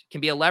honors. It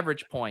can be a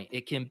leverage point.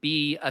 It can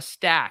be a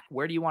stack.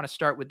 Where do you want to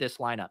start with this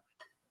lineup?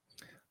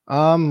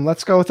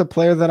 Let's go with the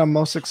player that I'm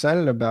most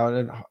excited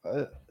about.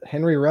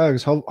 Henry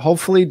Ruggs.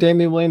 Hopefully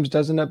Damian Williams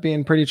does end up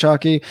being pretty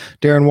chalky.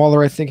 Darren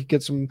Waller, I think, he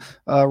gets some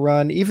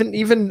run.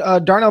 Even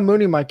Darnell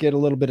Mooney might get a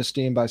little bit of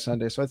steam by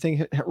Sunday. So I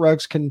think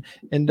Ruggs can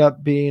end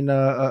up being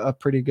a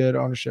pretty good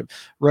ownership.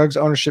 Ruggs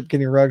ownership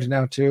getting Ruggs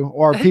now too.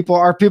 Or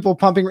are people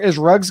pumping? Is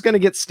Ruggs going to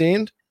get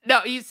steamed? No,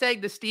 he's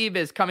saying the steam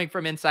is coming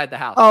from inside the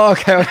house. Oh,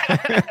 okay.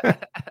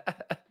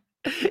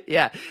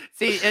 Yeah.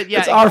 See,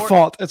 it's our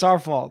fault. It's our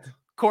fault.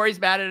 Corey's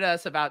mad at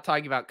us about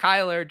talking about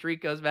Kyler.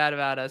 Drico's mad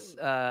about us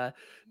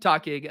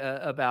talking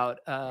about.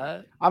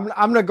 I'm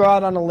gonna go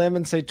out on a limb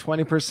and say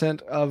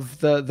 20% of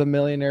the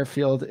millionaire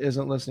field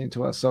isn't listening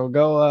to us. So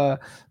go.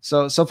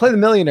 So play the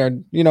millionaire.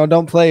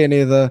 Don't play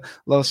any of the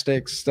low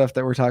stakes stuff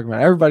that we're talking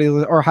about. Everybody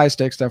or high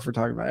stakes stuff we're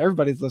talking about.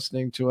 Everybody's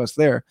listening to us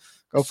there.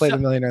 Go play the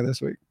millionaire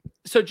this week.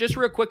 So just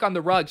real quick on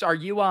the Ruggs, are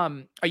you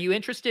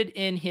interested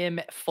in him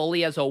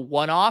fully as a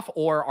one-off,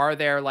 or are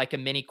there like a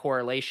mini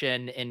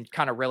correlation and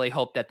kind of really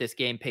hope that this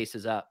game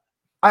paces up?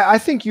 I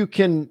think you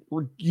can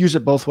use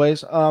it both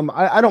ways.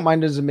 I don't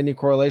mind it as a mini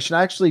correlation.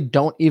 I actually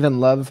don't even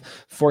love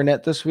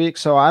Fournette this week,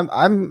 so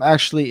I'm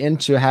actually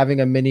into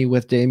having a mini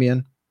with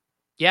Damian.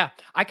 Yeah,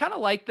 I kind of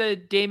like the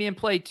Damian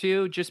play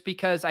too, just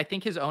because I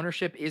think his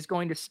ownership is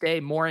going to stay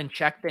more in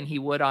check than he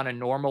would on a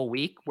normal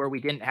week where we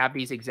didn't have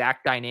these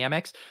exact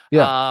dynamics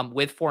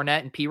with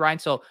Fournette and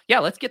Perine. So yeah,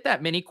 let's get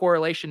that mini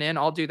correlation in.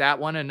 I'll do that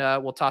one and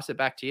we'll toss it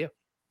back to you.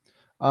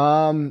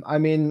 I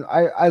mean,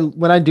 I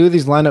when I do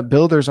these lineup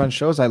builders on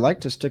shows, I like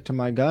to stick to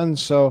my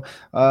guns. So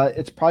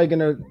it's probably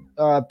going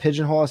to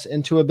pigeonhole us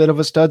into a bit of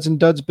a studs and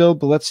duds build,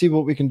 but let's see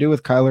what we can do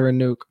with Kyler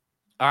and Nuke.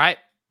 All right,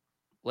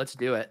 let's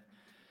do it.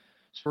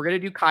 So we're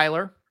going to do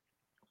Kyler.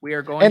 We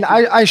are going. And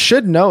I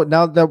should note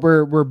now that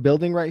we're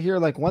building right here,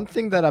 like one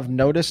thing that I've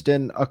noticed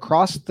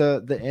across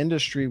the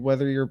industry,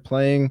 whether you're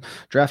playing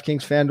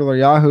DraftKings, FanDuel, or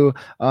Yahoo,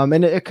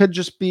 and it could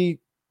just be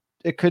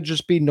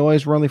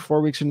noise. We're only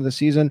 4 weeks into the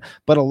season,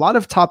 but a lot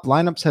of top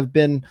lineups have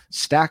been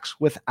stacks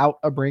without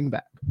a bring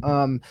back.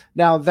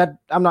 Now that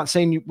I'm not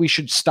saying we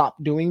should stop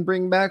doing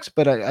bring backs,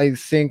 but I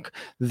think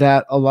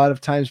that a lot of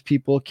times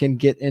people can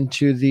get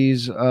into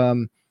these,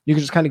 you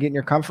can just kind of get in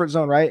your comfort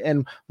zone, right?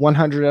 And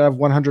 100 out of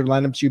 100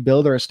 lineups you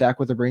build are a stack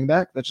with a bring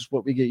back. That's just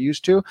what we get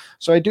used to.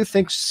 So I do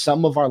think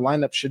some of our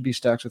lineups should be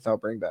stacks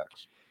without bring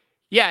backs.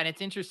 Yeah, and it's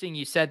interesting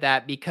you said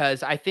that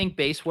because I think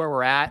based where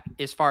we're at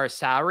as far as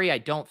salary, I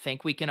don't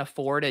think we can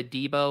afford a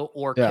Debo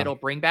or Kittle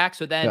bring back.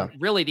 So then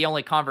really the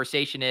only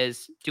conversation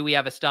is, do we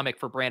have a stomach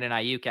for Brandon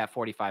Ayuk at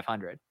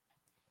 4,500?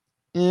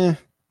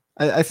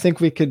 I think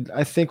we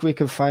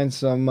could find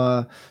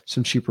some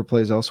cheaper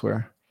plays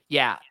elsewhere.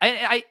 Yeah,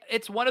 I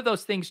it's one of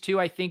those things too.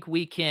 I think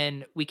we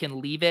can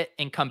leave it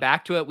and come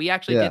back to it. We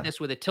actually did this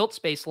with a tilt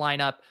space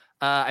lineup.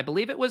 I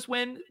believe it was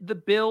when the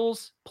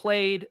Bills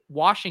played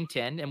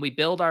Washington and we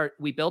built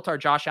our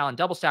Josh Allen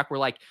double stack. We're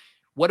like,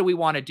 what do we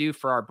want to do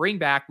for our bring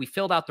back? We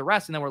filled out the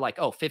rest and then we're like,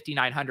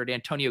 5,900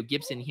 Antonio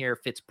Gibson here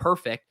fits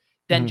perfect.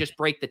 Then just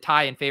break the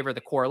tie in favor of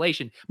the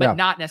correlation, but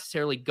not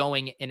necessarily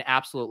going and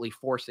absolutely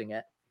forcing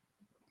it.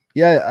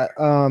 Yeah.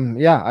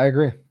 I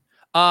agree.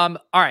 All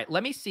right,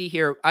 let me see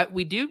here.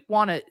 We do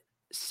want to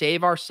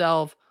save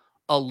ourselves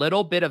a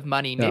little bit of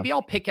money. Maybe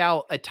I'll pick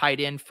out a tight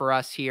end for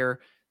us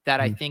here that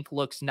I think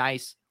looks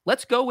nice.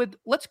 Let's go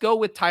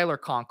with Tyler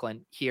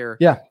Conklin here.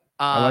 Yeah,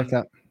 I like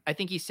that. I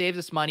think he saves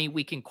us money.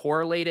 We can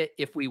correlate it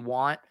if we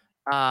want,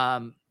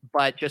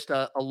 but just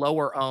a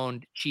lower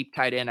owned cheap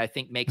tight end I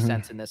think makes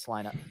sense in this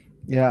lineup.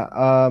 Yeah.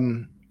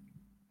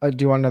 Do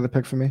you want another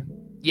pick for me?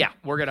 Yeah,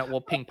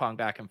 we'll ping pong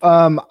back and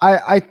forth.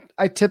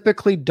 I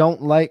typically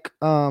don't like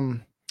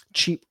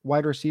cheap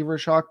wide receiver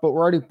shock, but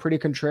we're already pretty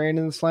contrarian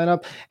in this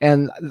lineup,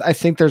 and I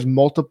think there's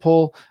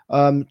multiple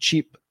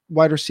cheap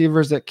wide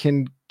receivers that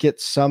can get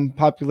some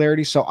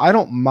popularity. So I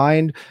don't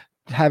mind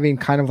having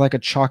kind of like a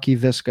chalky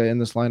Visca in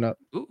this lineup.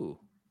 Ooh,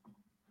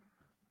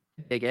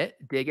 dig it.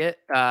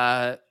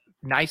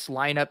 Nice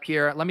lineup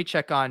here. Let me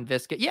check on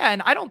Visca. Yeah,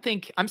 and I don't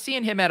think I'm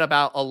seeing him at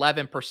about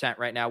 11%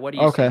 right now. What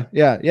do you see?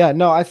 Yeah.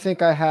 No, I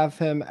think I have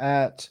him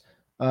at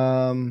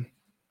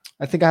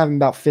I think I have him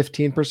about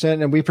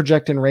 15%, and we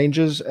project in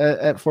ranges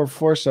at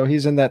 4-4, so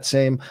he's in that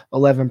same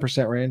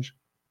 11% range.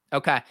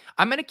 Okay.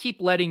 I'm going to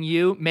keep letting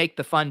you make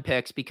the fun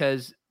picks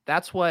because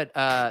that's what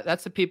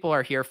that's the people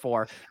are here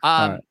for.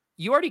 Right.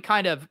 You already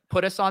kind of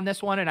put us on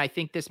this one, and I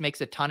think this makes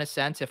a ton of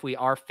sense if we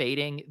are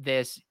fading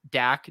this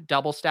Dak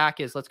double stack.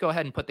 Let's go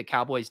ahead and put the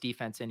Cowboys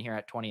defense in here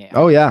at 28.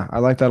 Oh, yeah. I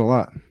like that a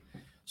lot.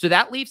 So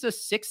that leaves us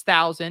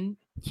 6,000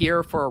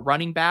 here for a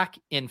running back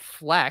in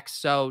flex.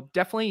 So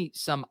definitely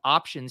some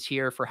options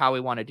here for how we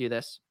want to do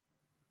this.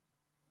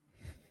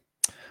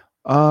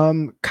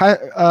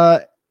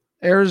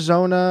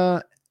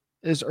 Arizona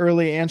is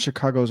early and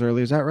Chicago's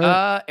early. Is that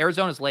right?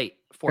 Arizona's late.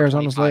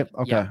 Arizona's late.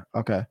 Okay. Yeah.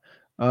 Okay.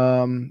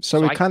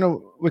 So we kind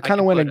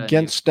of went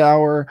against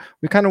our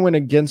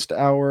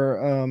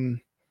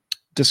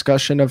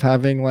discussion of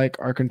having like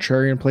our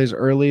contrarian plays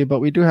early, but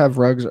we do have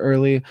Ruggs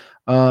early.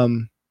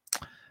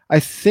 I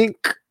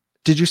think,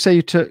 did you say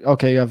you took,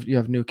 okay, you have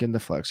Nuke in the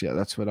flex. Yeah,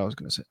 that's what I was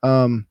going to say.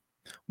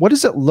 What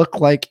does it look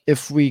like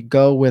if we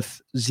go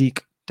with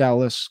Zeke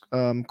Dallas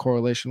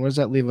correlation? What does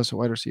that leave us at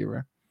wide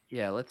receiver?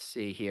 Yeah, let's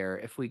see here.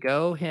 If we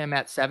go him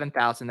at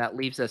 7,000, that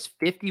leaves us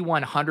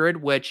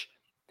 5,100, which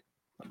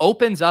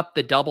opens up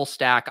the double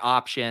stack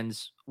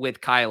options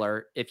with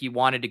Kyler if you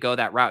wanted to go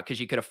that route, because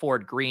you could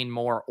afford Green,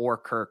 Moore, or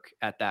Kirk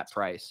at that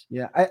price.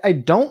 Yeah, I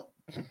don't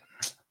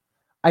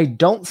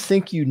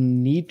think you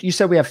need. You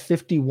said we have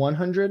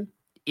 5,100.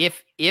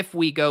 If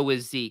we go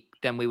with Zeke,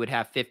 then we would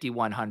have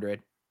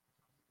 5,100.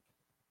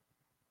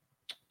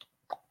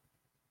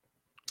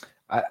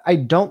 I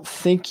don't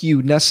think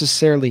you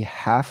necessarily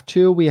have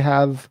to. We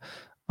have,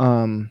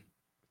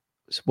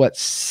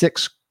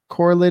 6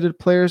 correlated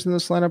players in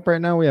this lineup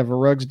right now. We have a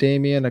Ruggs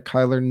Damian, a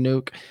Kyler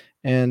Nuke,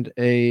 and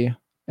it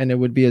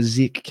would be a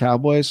Zeke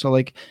Cowboy. So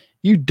like,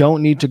 you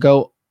don't need to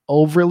go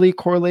overly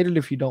correlated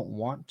if you don't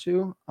want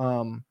to.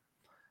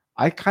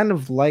 I kind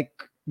of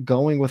like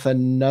going with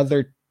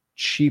another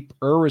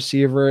cheaper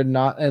receiver,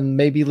 and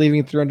maybe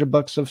leaving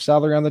 $300 of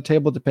salary on the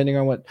table, depending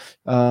on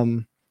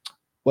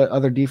what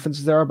other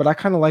defenses there are. But I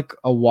kind of like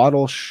a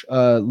Waddle,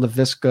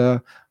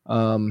 Laviska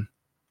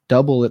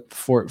double at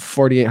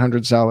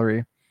 4,800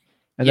 salary.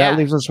 And that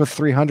leaves us with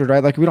 300,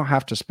 right? Like, we don't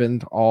have to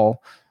spend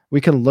all. We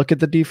can look at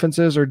the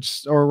defenses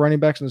or running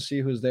backs and see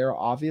who's there,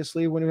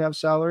 obviously, when we have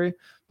salary,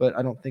 but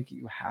I don't think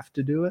you have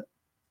to do it.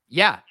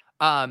 Yeah.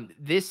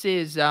 This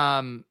is,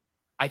 I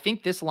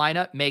think this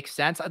lineup makes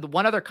sense. The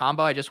one other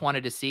combo I just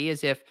wanted to see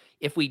is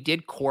if we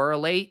did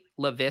correlate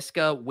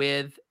Laviska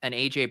with an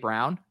AJ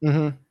Brown,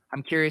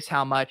 I'm curious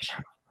how much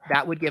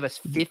that would give us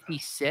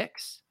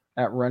 56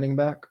 at running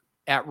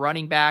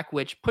back,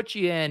 which puts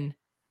you in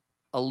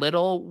a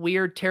little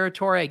weird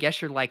territory. I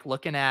guess you're like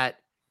looking at.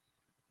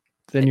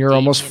 Then you're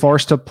almost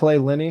forced to play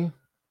Lenny.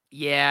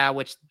 Yeah,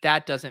 which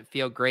that doesn't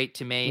feel great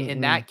to me. In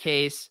that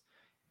case.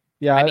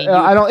 Yeah, I mean,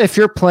 I don't. If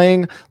you're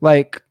playing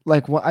like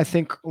what I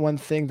think one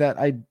thing that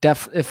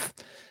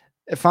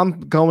if I'm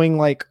going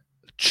like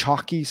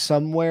chalky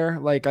somewhere,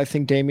 like I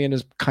think Damian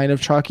is kind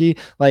of chalky.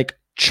 Like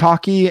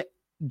chalky,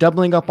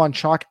 doubling up on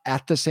chalk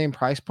at the same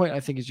price point, I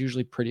think is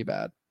usually pretty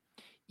bad.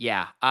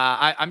 Yeah,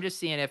 I'm just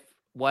seeing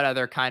what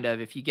other kind of,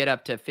 if you get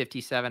up to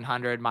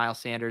 5,700, Miles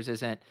Sanders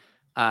isn't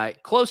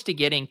close to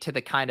getting to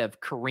the kind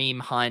of Kareem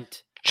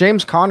Hunt.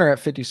 James Conner at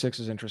 56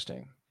 is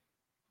interesting.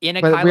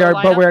 But we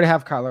already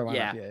have Kyler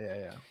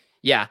lineup.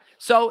 Yeah.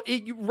 So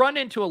you run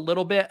into a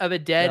little bit of a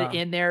dead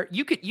in there.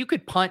 You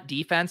could punt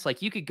defense.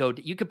 Like you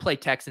could play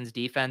Texans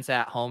defense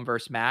at home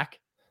versus Mac.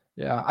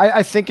 Yeah.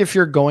 I think if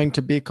you're going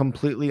to be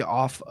completely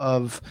off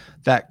of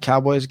that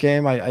Cowboys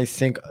game, I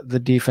think the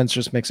defense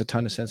just makes a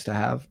ton of sense to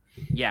have.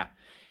 Yeah.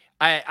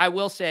 I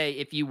will say,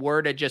 if you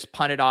were to just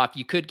punt it off,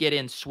 you could get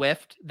in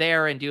Swift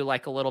there and do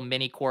like a little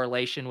mini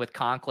correlation with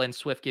Conklin.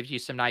 Swift gives you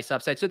some nice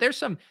upside. So there's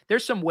some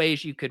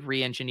ways you could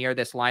re-engineer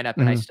this lineup,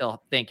 and I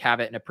still think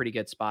have it in a pretty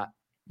good spot.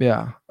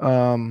 Yeah.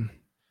 But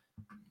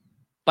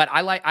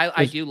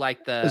I do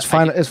like the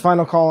is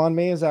final call on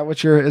me. Is that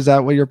what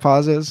your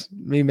pause is?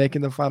 Me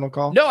making the final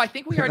call? No, I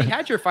think we already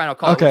had your final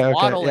call. Okay.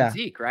 Waddle and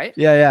Zeke, right?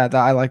 Yeah.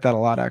 I like that a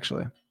lot,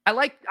 actually. I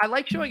like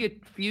showing a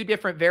few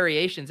different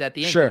variations at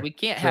the end. Sure. We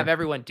can't have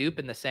everyone dupe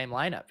in the same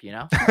lineup, you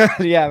know?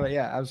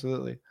 Yeah,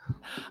 absolutely.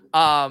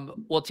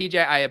 Well,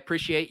 TJ, I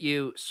appreciate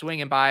you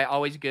swinging by.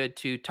 Always good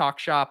to talk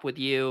shop with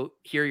you,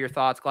 hear your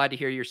thoughts. Glad to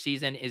hear your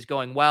season is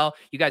going well.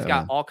 You guys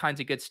got all kinds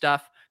of good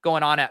stuff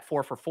going on at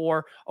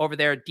 4for4 over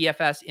there.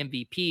 DFS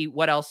MVP.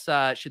 What else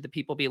should the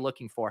people be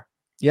looking for?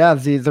 Yeah,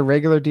 the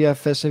regular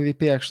DFS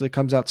MVP actually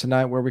comes out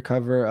tonight, where we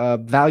cover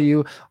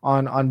value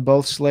on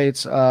both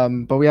slates.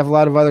 But we have a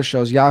lot of other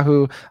shows.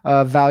 Yahoo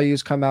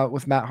Values come out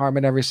with Matt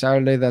Harmon every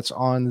Saturday. That's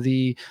on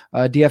the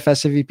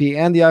DFS MVP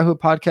and the Yahoo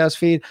podcast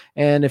feed.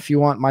 And if you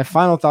want my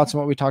final thoughts on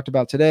what we talked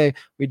about today,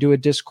 we do a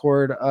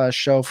Discord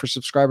show for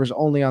subscribers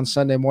only on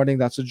Sunday morning.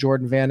 That's a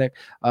Jordan Vanek,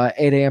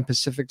 8 a.m.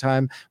 Pacific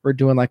time. We're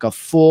doing like a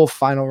full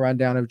final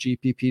rundown of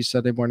GPP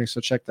Sunday morning.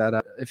 So check that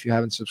out if you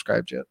haven't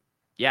subscribed yet.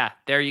 Yeah,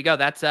 there you go.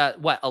 That's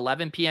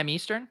 11 p.m.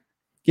 Eastern?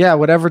 Yeah,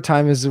 whatever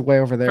time is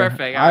way over there.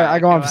 Perfect. I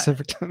go on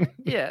Pacific time.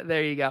 Yeah,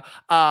 there you go.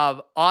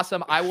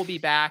 Awesome. I will be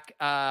back.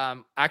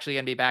 Actually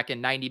going to be back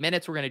in 90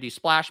 minutes. We're going to do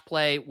Splash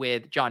Play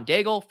with John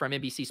Daigle from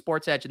NBC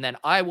Sports Edge. And then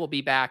I will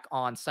be back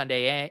on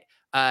Sunday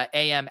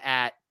a.m.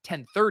 at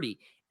 10:30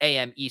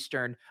 a.m.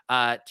 Eastern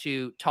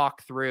to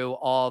talk through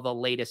all the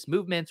latest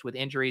movements with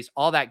injuries,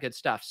 all that good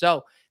stuff.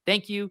 So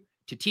thank you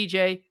to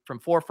TJ from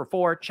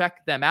 4for4.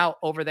 Check them out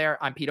over there.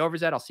 I'm Pete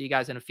Overzet. I'll see you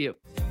guys in a few.